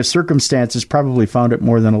strenuous circumstances probably found it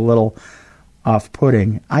more than a little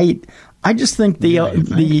off-putting. I just think the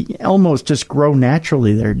Elmos just grow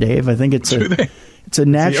naturally there, Dave. I think it's a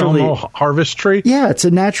naturally Elmo harvest tree. Yeah, it's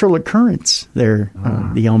a natural occurrence there.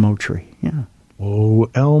 The Elmo tree. Yeah. Oh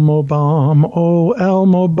Elmo bomb,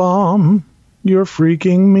 you're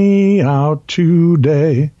freaking me out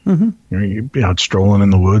today. Mm-hmm. You'd be out strolling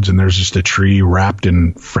in the woods, and there's just a tree wrapped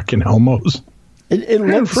in frickin' Elmos. It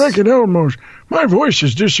looks frickin' Elmos. My voice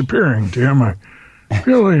is disappearing, Tim. I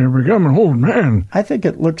feel like I'm becoming an old man. I think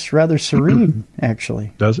it looks rather serene,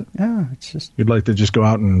 actually. Does it? Yeah, it's just. You'd like to just go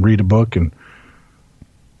out and read a book and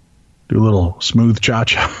do a little smooth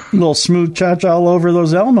cha-cha. A little smooth cha-cha all over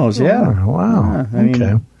those Elmos, yeah. Oh, wow. I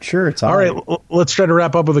mean, sure, it's all right. Let's try to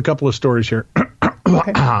wrap up with a couple of stories here.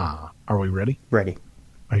 Okay. Are we ready? Ready.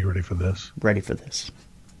 Are you ready for this? Ready for this.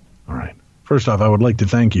 All right. First off, I would like to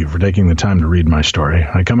thank you for taking the time to read my story.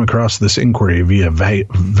 I come across this inquiry via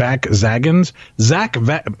Vac Zagans.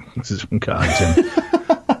 God, Tim.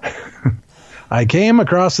 I came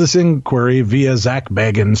across this inquiry via Zach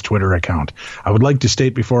Baggins' Twitter account. I would like to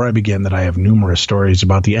state before I begin that I have numerous stories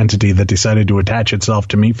about the entity that decided to attach itself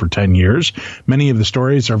to me for 10 years. Many of the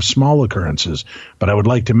stories are small occurrences, but I would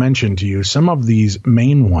like to mention to you some of these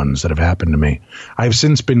main ones that have happened to me. I have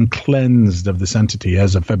since been cleansed of this entity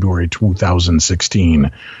as of February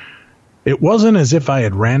 2016. It wasn't as if I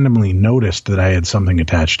had randomly noticed that I had something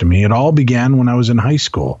attached to me. It all began when I was in high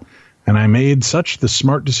school, and I made such the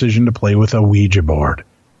smart decision to play with a Ouija board.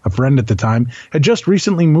 A friend at the time had just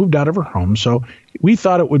recently moved out of her home, so we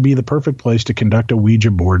thought it would be the perfect place to conduct a Ouija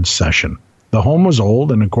board session. The home was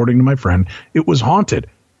old, and according to my friend, it was haunted,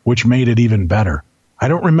 which made it even better. I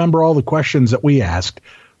don't remember all the questions that we asked,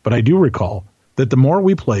 but I do recall that the more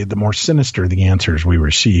we played, the more sinister the answers we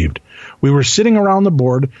received. We were sitting around the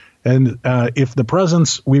board, and if the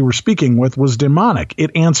presence we were speaking with was demonic,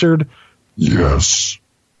 it answered, yes.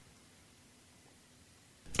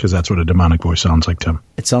 Because that's what a demonic voice sounds like, Tim.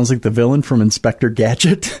 It sounds like the villain from Inspector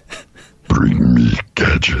Gadget. Bring me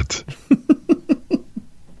Gadget.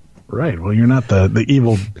 Right. Well, you're not the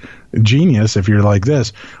evil genius if you're like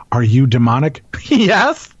this. Are you demonic?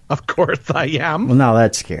 Yes, of course I am. Well, now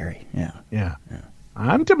that's scary. Yeah.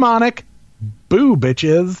 I'm demonic. Boo,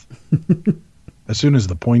 bitches. As soon as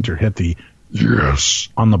the pointer hit the yes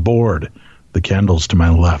on the board, the candles to my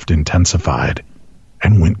left intensified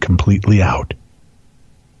and went completely out.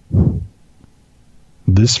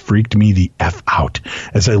 This freaked me the F out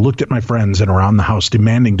as I looked at my friends and around the house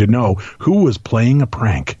demanding to know who was playing a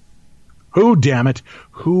prank. Who, damn it,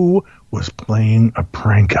 who was playing a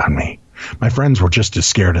prank on me? My friends were just as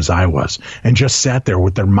scared as I was and just sat there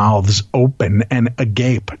with their mouths open and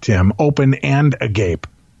agape, Tim. Open and agape.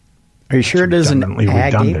 Are you sure it isn't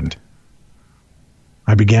redundant?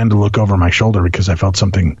 I began to look over my shoulder because I felt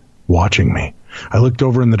something watching me. I looked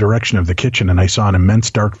over in the direction of the kitchen and I saw an immense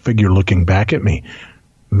dark figure looking back at me.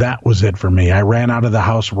 That was it for me. I ran out of the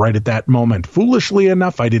house right at that moment. Foolishly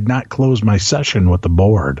enough, I did not close my session with the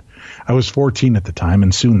board. I was 14 at the time,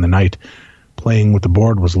 and soon the night playing with the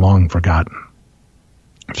board was long forgotten.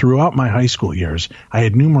 Throughout my high school years, I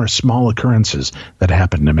had numerous small occurrences that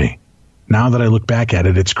happened to me. Now that I look back at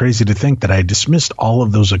it, it's crazy to think that I dismissed all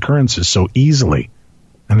of those occurrences so easily.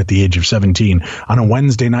 And at the age of 17, on a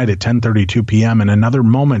Wednesday night at 10:32 p.m., in another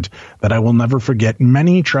moment that I will never forget,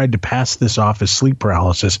 many tried to pass this off as sleep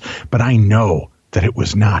paralysis, but I know that it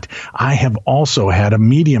was not. I have also had a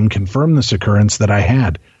medium confirm this occurrence that I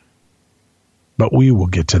had. But we will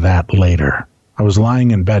get to that later. I was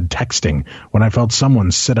lying in bed texting when I felt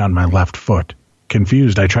someone sit on my left foot.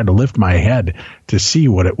 Confused, I tried to lift my head to see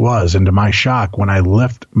what it was, and to my shock, when I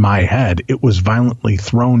lift my head, it was violently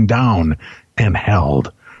thrown down and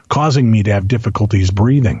held, causing me to have difficulties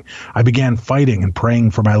breathing. I began fighting and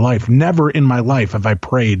praying for my life. Never in my life have I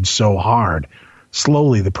prayed so hard.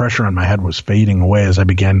 Slowly, the pressure on my head was fading away as I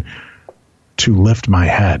began to lift my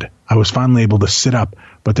head. I was finally able to sit up,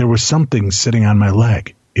 but there was something sitting on my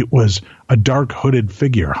leg. It was a dark hooded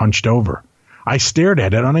figure hunched over. I stared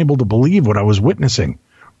at it, unable to believe what I was witnessing.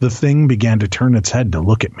 The thing began to turn its head to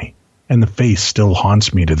look at me, and the face still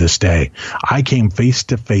haunts me to this day. I came face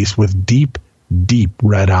to face with deep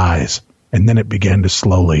red eyes, and then it began to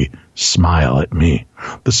slowly smile at me.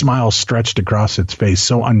 The smile stretched across its face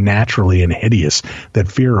so unnaturally and hideous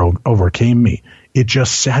that fear overcame me. It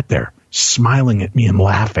just sat there, smiling at me and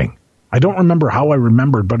laughing. I don't remember how I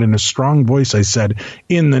remembered, but in a strong voice I said,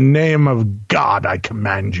 "In the name of God, I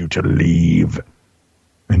command you to leave."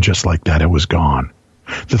 And just like that, it was gone.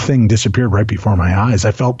 The thing disappeared right before my eyes.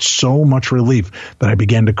 I felt so much relief that I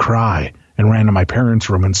began to cry and ran to my parents'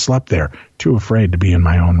 room and slept there, too afraid to be in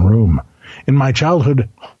my own room. In my childhood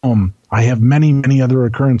home, I have many, many other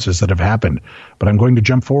occurrences that have happened, but I'm going to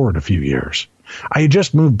jump forward a few years. I had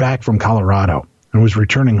just moved back from Colorado and was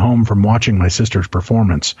returning home from watching my sister's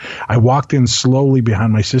performance. I walked in slowly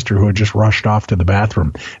behind my sister, who had just rushed off to the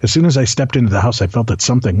bathroom. As soon as I stepped into the house, I felt that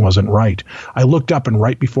something wasn't right. I looked up, and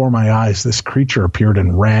right before my eyes, this creature appeared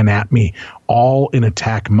and ran at me, all in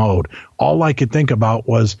attack mode. All I could think about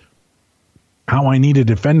was how I needed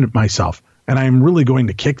to defend myself. And I'm really going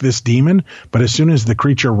to kick this demon, but as soon as the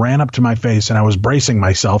creature ran up to my face and I was bracing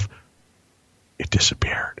myself, it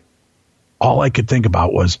disappeared. All I could think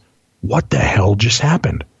about was, what the hell just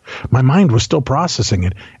happened? My mind was still processing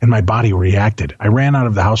it, and my body reacted. I ran out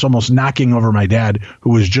of the house, almost knocking over my dad, who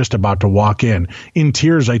was just about to walk in. In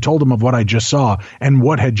tears, I told him of what I just saw and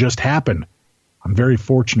what had just happened. I'm very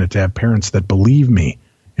fortunate to have parents that believe me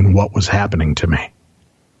in what was happening to me,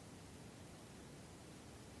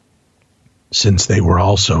 since they were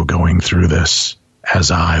also going through this as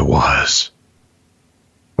I was.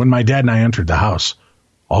 When my dad and I entered the house,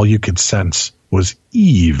 all you could sense was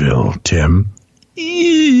evil, Tim.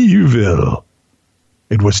 Evil.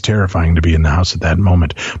 It was terrifying to be in the house at that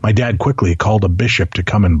moment. My dad quickly called a bishop to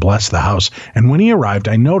come and bless the house, and when he arrived,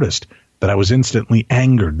 I noticed that I was instantly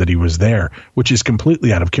angered that he was there, which is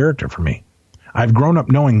completely out of character for me. I've grown up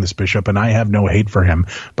knowing this bishop, and I have no hate for him,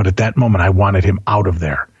 but at that moment I wanted him out of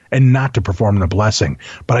there and not to perform the blessing.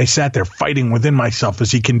 But I sat there fighting within myself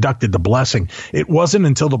as he conducted the blessing. It wasn't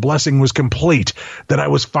until the blessing was complete that I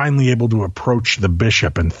was finally able to approach the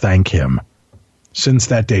bishop and thank him. Since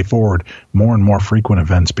that day forward, more and more frequent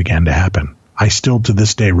events began to happen. I still to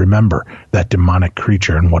this day remember that demonic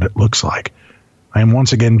creature and what it looks like. I am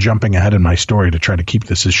once again jumping ahead in my story to try to keep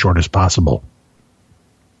this as short as possible.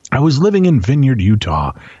 I was living in Vineyard,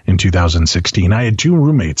 Utah in 2016. I had 2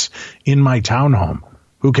 roommates in my townhome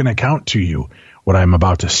who can account to you what I'm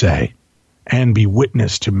about to say and be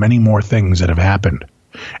witness to many more things that have happened.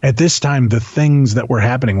 At this time, the things that were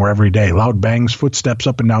happening were every day. Loud bangs, footsteps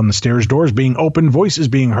up and down the stairs, doors being opened, voices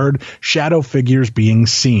being heard, shadow figures being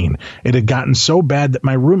seen. It had gotten so bad that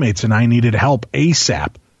my roommates and I needed help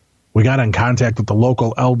ASAP. We got in contact with the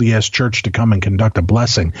local LDS church to come and conduct a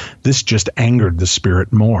blessing. This just angered the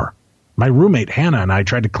spirit more. My roommate Hannah and I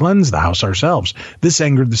tried to cleanse the house ourselves. This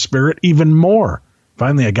angered the spirit even more.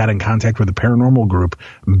 Finally, I got in contact with the paranormal group,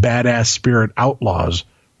 Badass Spirit Outlaws,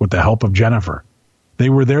 with the help of Jennifer. They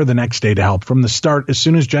were there the next day to help. From the start, as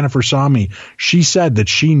soon as Jennifer saw me, she said that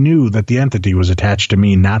she knew that the entity was attached to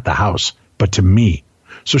me, not the house, but to me.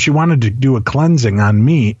 So she wanted to do a cleansing on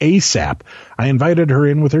me ASAP. I invited her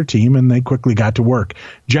in with her team, and they quickly got to work.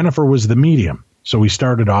 Jennifer was the medium, so we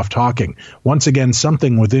started off talking. Once again,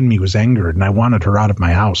 something within me was angered, and I wanted her out of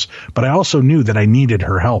my house, but I also knew that I needed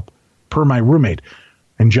her help. Per my roommate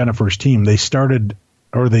and Jennifer's team, they stated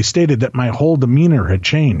that my whole demeanor had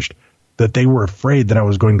changed, that they were afraid that I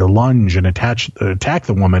was going to lunge and attack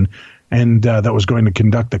the woman, and that was going to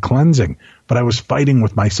conduct the cleansing. But I was fighting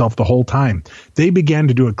with myself the whole time. They began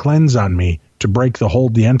to do a cleanse on me to break the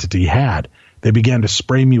hold the entity had. They began to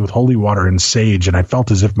spray me with holy water and sage, and I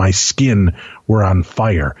felt as if my skin were on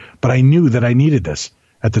fire. But I knew that I needed this.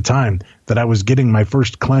 At the time that I was getting my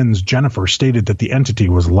first cleanse, Jennifer stated that the entity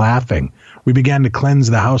was laughing. We began to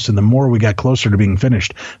cleanse the house, and the more we got closer to being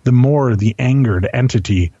finished, the more the angered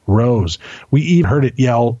entity rose. We even heard it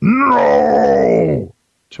yell, "No!"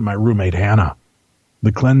 to my roommate Hannah.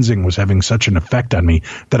 The cleansing was having such an effect on me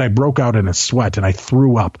that I broke out in a sweat and I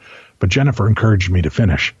threw up, but Jennifer encouraged me to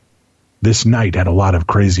finish. This night had a lot of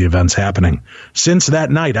crazy events happening. Since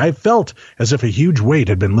that night, I felt as if a huge weight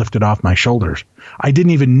had been lifted off my shoulders. I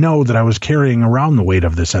didn't even know that I was carrying around the weight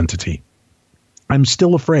of this entity. I'm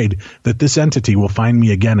still afraid that this entity will find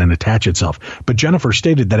me again and attach itself, but Jennifer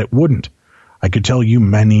stated that it wouldn't. I could tell you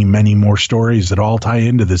many, many more stories that all tie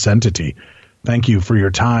into this entity. Thank you for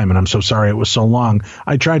your time, and I'm so sorry it was so long.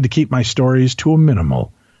 I tried to keep my stories to a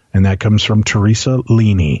minimal, and that comes from Teresa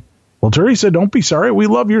Leaney. Well, Teresa, don't be sorry. We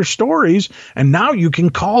love your stories. And now you can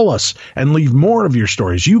call us and leave more of your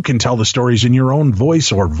stories. You can tell the stories in your own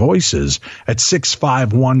voice or voices at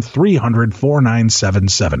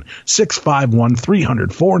 651-300-4977.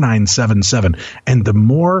 651-300-4977. And the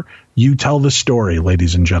more You tell the story,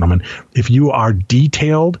 ladies and gentlemen. If you are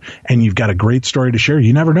detailed and you've got a great story to share,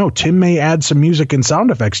 you never know. Tim may add some music and sound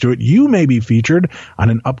effects to it. You may be featured on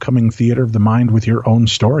an upcoming Theater of the Mind with your own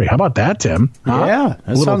story. How about that, Tim? Huh? Yeah.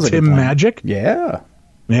 A little Tim magic? Yeah.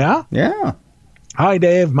 Yeah? Yeah. Hi,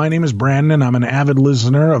 Dave. My name is Brandon. I'm an avid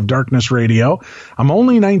listener of Darkness Radio. I'm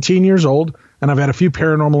only 19 years old, and I've had a few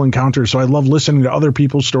paranormal encounters, so I love listening to other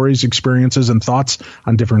people's stories, experiences, and thoughts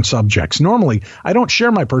on different subjects. Normally, I don't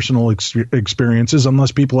share my personal experiences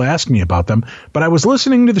unless people ask me about them, but I was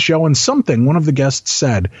listening to the show, and something one of the guests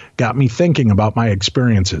said got me thinking about my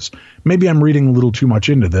experiences. Maybe I'm reading a little too much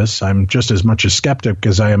into this. I'm just as much a skeptic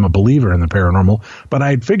as I am a believer in the paranormal, but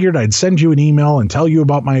I figured I'd send you an email and tell you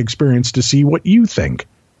about my experience to see what you think.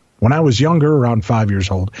 When I was younger, around 5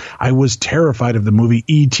 years old, I was terrified of the movie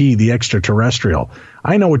E.T. the Extraterrestrial.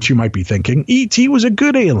 I know what you might be thinking. E.T. was a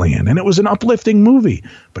good alien, and it was an uplifting movie.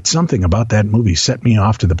 But something about that movie set me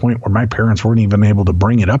off to the point where my parents weren't even able to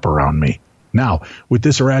bring it up around me. Now, with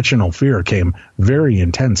this irrational fear came very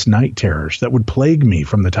intense night terrors that would plague me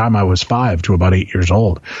from the time I was 5 to about 8 years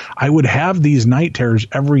old. I would have these night terrors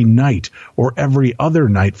every night or every other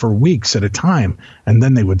night for weeks at a time, and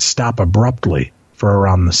then they would stop abruptly for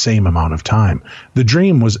around the same amount of time. The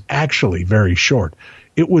dream was actually very short.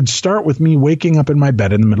 It would start with me waking up in my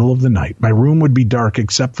bed in the middle of the night. My room would be dark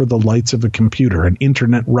except for the lights of a computer and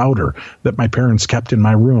internet router that my parents kept in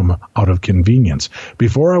my room out of convenience.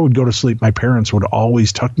 Before I would go to sleep, my parents would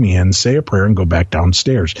always tuck me in, say a prayer, and go back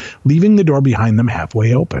downstairs, leaving the door behind them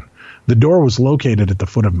halfway open. The door was located at the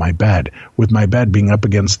foot of my bed, with my bed being up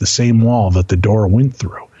against the same wall that the door went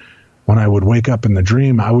through. When I would wake up in the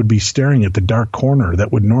dream, I would be staring at the dark corner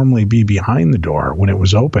that would normally be behind the door when it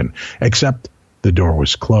was open, except the door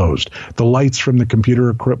was closed. The lights from the computer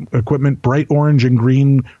equipment, bright orange and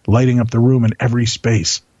green, lighting up the room in every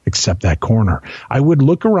space except that corner. I would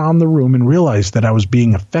look around the room and realize that I was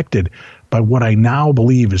being affected by what I now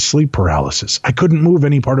believe is sleep paralysis. I couldn't move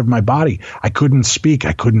any part of my body. I couldn't speak.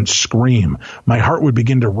 I couldn't scream. My heart would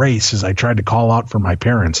begin to race as I tried to call out for my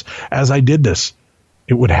parents. As I did this,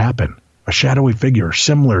 it would happen. A shadowy figure,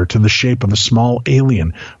 similar to the shape of a small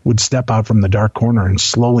alien, would step out from the dark corner and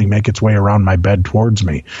slowly make its way around my bed towards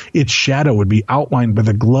me. Its shadow would be outlined by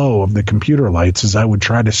the glow of the computer lights as I would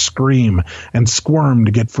try to scream and squirm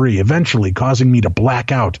to get free, eventually causing me to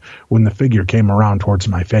black out when the figure came around towards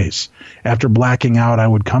my face. After blacking out, I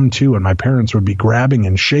would come to, and my parents would be grabbing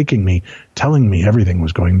and shaking me, telling me everything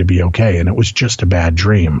was going to be okay, and it was just a bad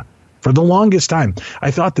dream. For the longest time, I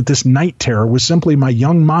thought that this night terror was simply my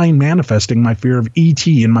young mind manifesting my fear of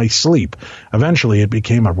E.T. in my sleep. Eventually, it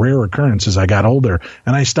became a rare occurrence as I got older,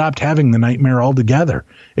 and I stopped having the nightmare altogether.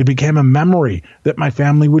 It became a memory that my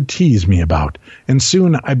family would tease me about, and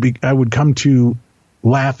soon I would come to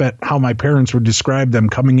laugh at how my parents would describe them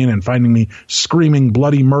coming in and finding me screaming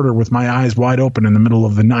bloody murder with my eyes wide open in the middle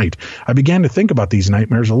of the night. I began to think about these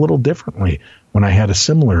nightmares a little differently when I had a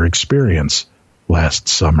similar experience last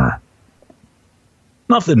summer.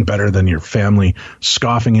 Nothing better than your family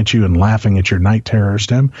scoffing at you and laughing at your night terrors,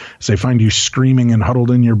 Tim, as they find you screaming and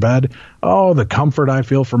huddled in your bed. Oh, the comfort I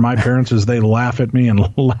feel for my parents as they laugh at me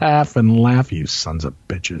and laugh, you sons of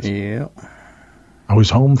bitches. Yeah. I was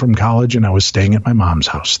home from college and I was staying at my mom's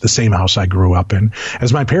house, the same house I grew up in.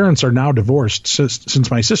 As my parents are now divorced, since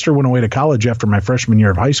my sister went away to college after my freshman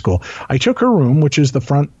year of high school, I took her room, which is the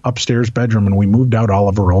front upstairs bedroom, and we moved out all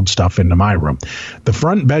of her old stuff into my room. The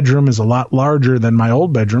front bedroom is a lot larger than my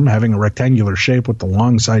old bedroom, having a rectangular shape with the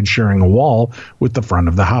long side sharing a wall with the front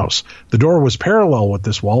of the house. The door was parallel with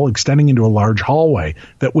this wall, extending into a large hallway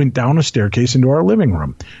that went down a staircase into our living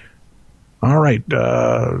room. All right,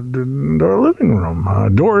 our living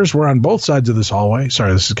room. Doors were on both sides of this hallway.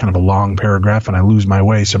 Sorry, this is kind of a long paragraph, and I lose my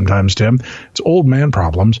way sometimes, Tim. It's old man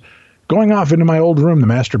problems. Going off into my old room, the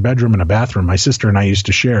master bedroom and a bathroom my sister and I used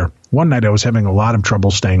to share. One night I was having a lot of trouble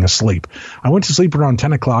staying asleep. I went to sleep around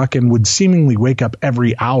 10 o'clock and would seemingly wake up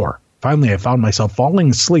every hour. Finally, I found myself falling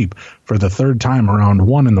asleep for the third time around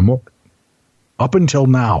 1 in the morning. Up until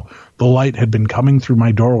now, the light had been coming through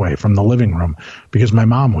my doorway from the living room because my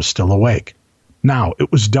mom was still awake. Now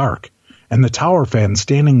it was dark, and the tower fan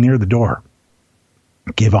standing near the door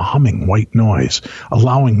gave a humming white noise,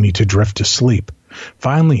 allowing me to drift to sleep.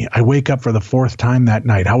 Finally, I wake up for the fourth time that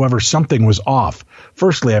night. However, something was off.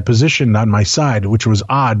 Firstly, I positioned on my side, which was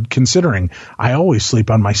odd considering I always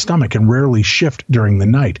sleep on my stomach and rarely shift during the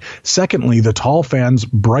night. Secondly, the tall fan's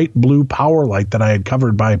bright blue power light that I had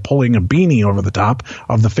covered by pulling a beanie over the top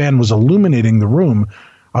of the fan was illuminating the room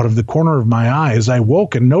out of the corner of my eye. As I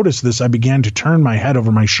woke and noticed this, I began to turn my head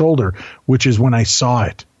over my shoulder, which is when I saw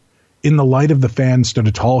it. In the light of the fan stood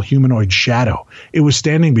a tall humanoid shadow. It was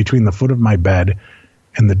standing between the foot of my bed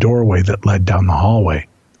and the doorway that led down the hallway.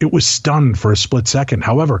 It was stunned for a split second.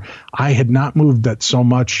 However, I had not moved that so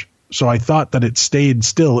much, so I thought that it stayed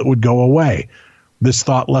still, it would go away. This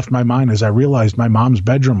thought left my mind as I realized my mom's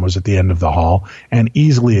bedroom was at the end of the hall and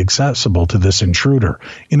easily accessible to this intruder.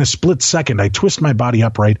 In a split second, I twist my body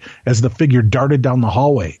upright as the figure darted down the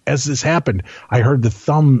hallway. As this happened, I heard the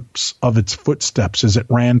thumps of its footsteps as it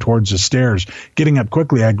ran towards the stairs. Getting up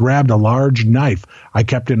quickly, I grabbed a large knife I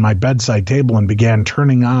kept in my bedside table and began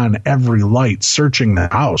turning on every light, searching the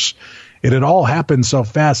house. It had all happened so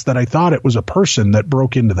fast that I thought it was a person that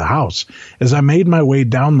broke into the house. As I made my way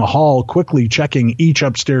down the hall, quickly checking each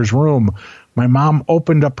upstairs room, my mom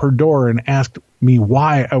opened up her door and asked me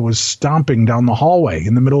why I was stomping down the hallway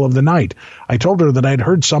in the middle of the night. I told her that I'd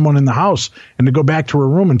heard someone in the house and to go back to her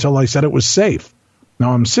room until I said it was safe.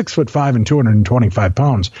 Now, I'm 6'5" and 225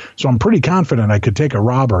 pounds, so I'm pretty confident I could take a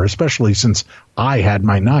robber, especially since I had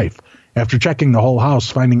my knife. After checking the whole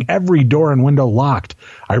house, finding every door and window locked,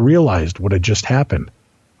 I realized what had just happened.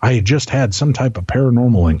 I had just had some type of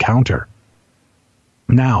paranormal encounter.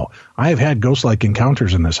 Now, I have had ghost-like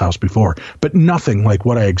encounters in this house before, but nothing like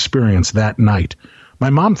what I experienced that night. My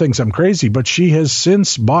mom thinks I'm crazy, but she has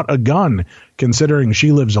since bought a gun, considering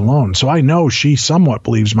she lives alone, so I know she somewhat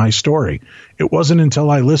believes my story. It wasn't until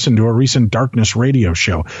I listened to a recent Darkness radio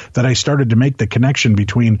show that I started to make the connection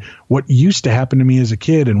between what used to happen to me as a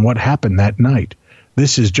kid and what happened that night.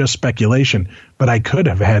 This is just speculation, but I could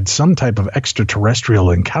have had some type of extraterrestrial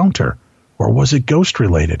encounter. Or was it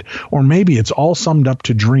ghost-related? Or maybe it's all summed up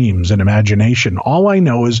to dreams and imagination. All I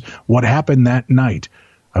know is what happened that night.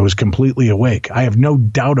 I was completely awake. I have no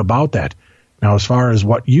doubt about that. Now, as far as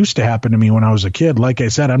what used to happen to me when I was a kid, like I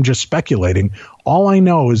said, I'm just speculating. All I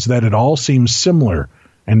know is that it all seems similar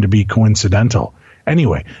and to be coincidental.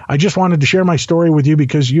 Anyway, I just wanted to share my story with you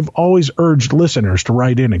because you've always urged listeners to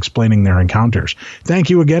write in explaining their encounters.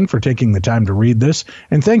 Thank you again for taking the time to read this,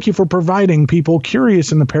 and thank you for providing people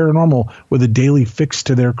curious in the paranormal with a daily fix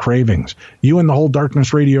to their cravings. You and the whole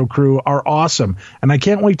Darkness Radio crew are awesome, and I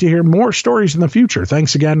can't wait to hear more stories in the future.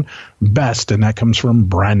 Thanks again. Best, and that comes from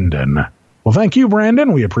Brandon. Well, thank you,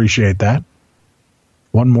 Brandon. We appreciate that.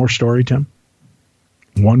 One more story, Tim?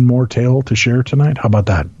 One more tale to share tonight? How about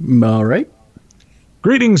that? All right.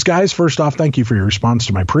 Greetings, guys. First off, thank you for your response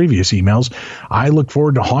to my previous emails. I look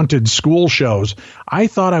forward to haunted school shows. I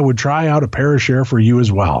thought I would try out a ParaShare for you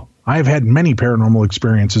as well. I have had many paranormal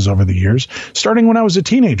experiences over the years, starting when I was a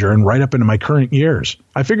teenager and right up into my current years.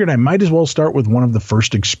 I figured I might as well start with one of the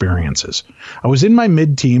first experiences. I was in my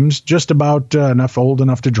mid-teens, just about old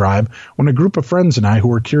enough to drive, when a group of friends and I who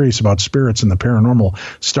were curious about spirits and the paranormal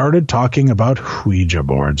started talking about Ouija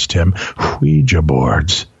boards, Tim. Ouija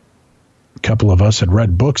boards. A couple of us had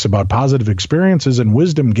read books about positive experiences and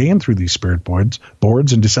wisdom gained through these spirit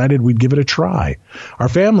boards and decided we'd give it a try. Our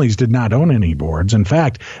families did not own any boards. In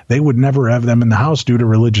fact, they would never have them in the house due to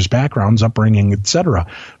religious backgrounds, upbringing, etc.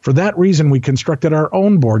 For that reason, we constructed our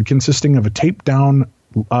own board consisting of a taped down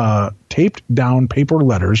paper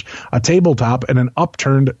letters, a tabletop, and an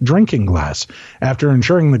upturned drinking glass. After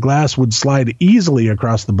ensuring the glass would slide easily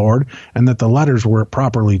across the board and that the letters were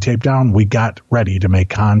properly taped down, we got ready to make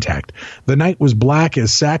contact. The night was black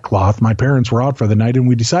as sackcloth. My parents were out for the night, and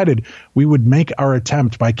we decided we would make our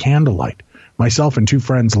attempt by candlelight. Myself and two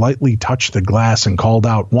friends lightly touched the glass and called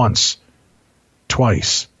out once,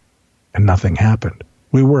 twice, and nothing happened.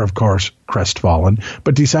 We were, of course, crestfallen,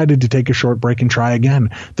 but decided to take a short break and try again.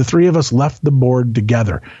 The three of us left the board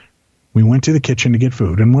together. We went to the kitchen to get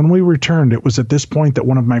food, and when we returned, it was at this point that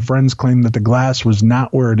one of my friends claimed that the glass was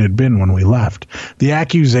not where it had been when we left. The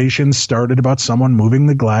accusations started about someone moving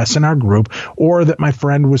the glass in our group, or that my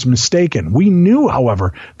friend was mistaken. We knew,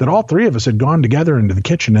 however, that all three of us had gone together into the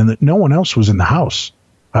kitchen and that no one else was in the house.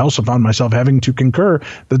 I also found myself having to concur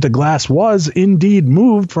that the glass was indeed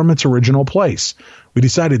moved from its original place. We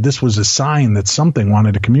decided this was a sign that something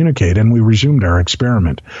wanted to communicate, and we resumed our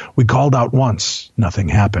experiment. We called out once. Nothing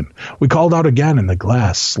happened. We called out again, and the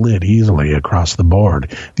glass slid easily across the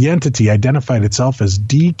board. The entity identified itself as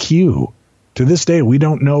DQ. To this day, we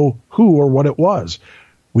don't know who or what it was.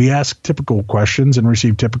 We asked typical questions and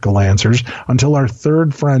received typical answers until our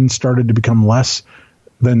third friend started to become less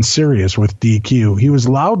than serious with DQ. He was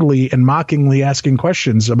loudly and mockingly asking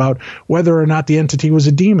questions about whether or not the entity was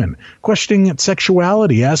a demon, questioning its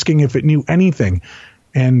sexuality, asking if it knew anything,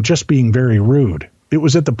 and just being very rude. It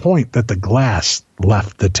was at the point that the glass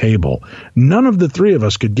left the table. None of the three of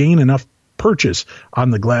us could gain enough purchase on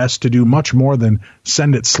the glass to do much more than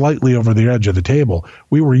send it slightly over the edge of the table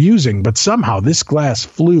we were using, but somehow this glass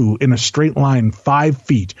flew in a straight line 5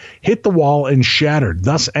 feet, hit the wall, and shattered,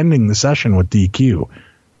 thus ending the session with DQ.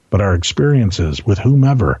 But our experiences with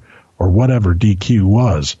whomever or whatever DQ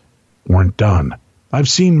was weren't done. I've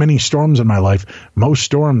seen many storms in my life. Most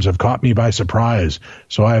storms have caught me by surprise,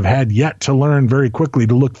 so I have had yet to learn very quickly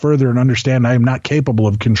to look further and understand I am not capable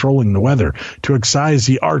of controlling the weather, to exercise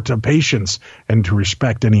the art of patience, and to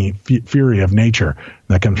respect any fury of nature.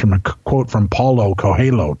 That comes from a quote from Paulo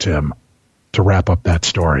Coelho, Tim, to wrap up that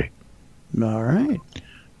story. All right.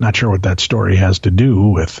 Not sure what that story has to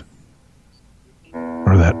do with,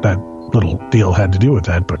 or that little deal had to do with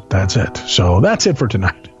that, but that's it. So that's it for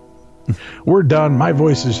tonight. We're done. My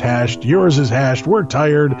voice is hashed. Yours is hashed. We're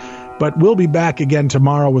tired. But we'll be back again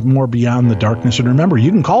tomorrow with more Beyond the Darkness. And remember, you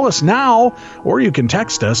can call us now, or you can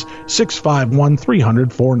text us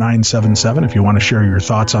 651-300-4977 if you want to share your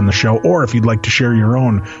thoughts on the show, or if you'd like to share your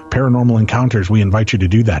own paranormal encounters, we invite you to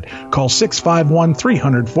do that. Call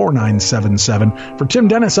 651-300-4977. For Tim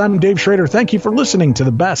Dennis, I'm Dave Schrader. Thank you for listening to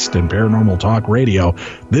the best in paranormal talk radio.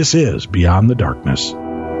 This is Beyond the Darkness.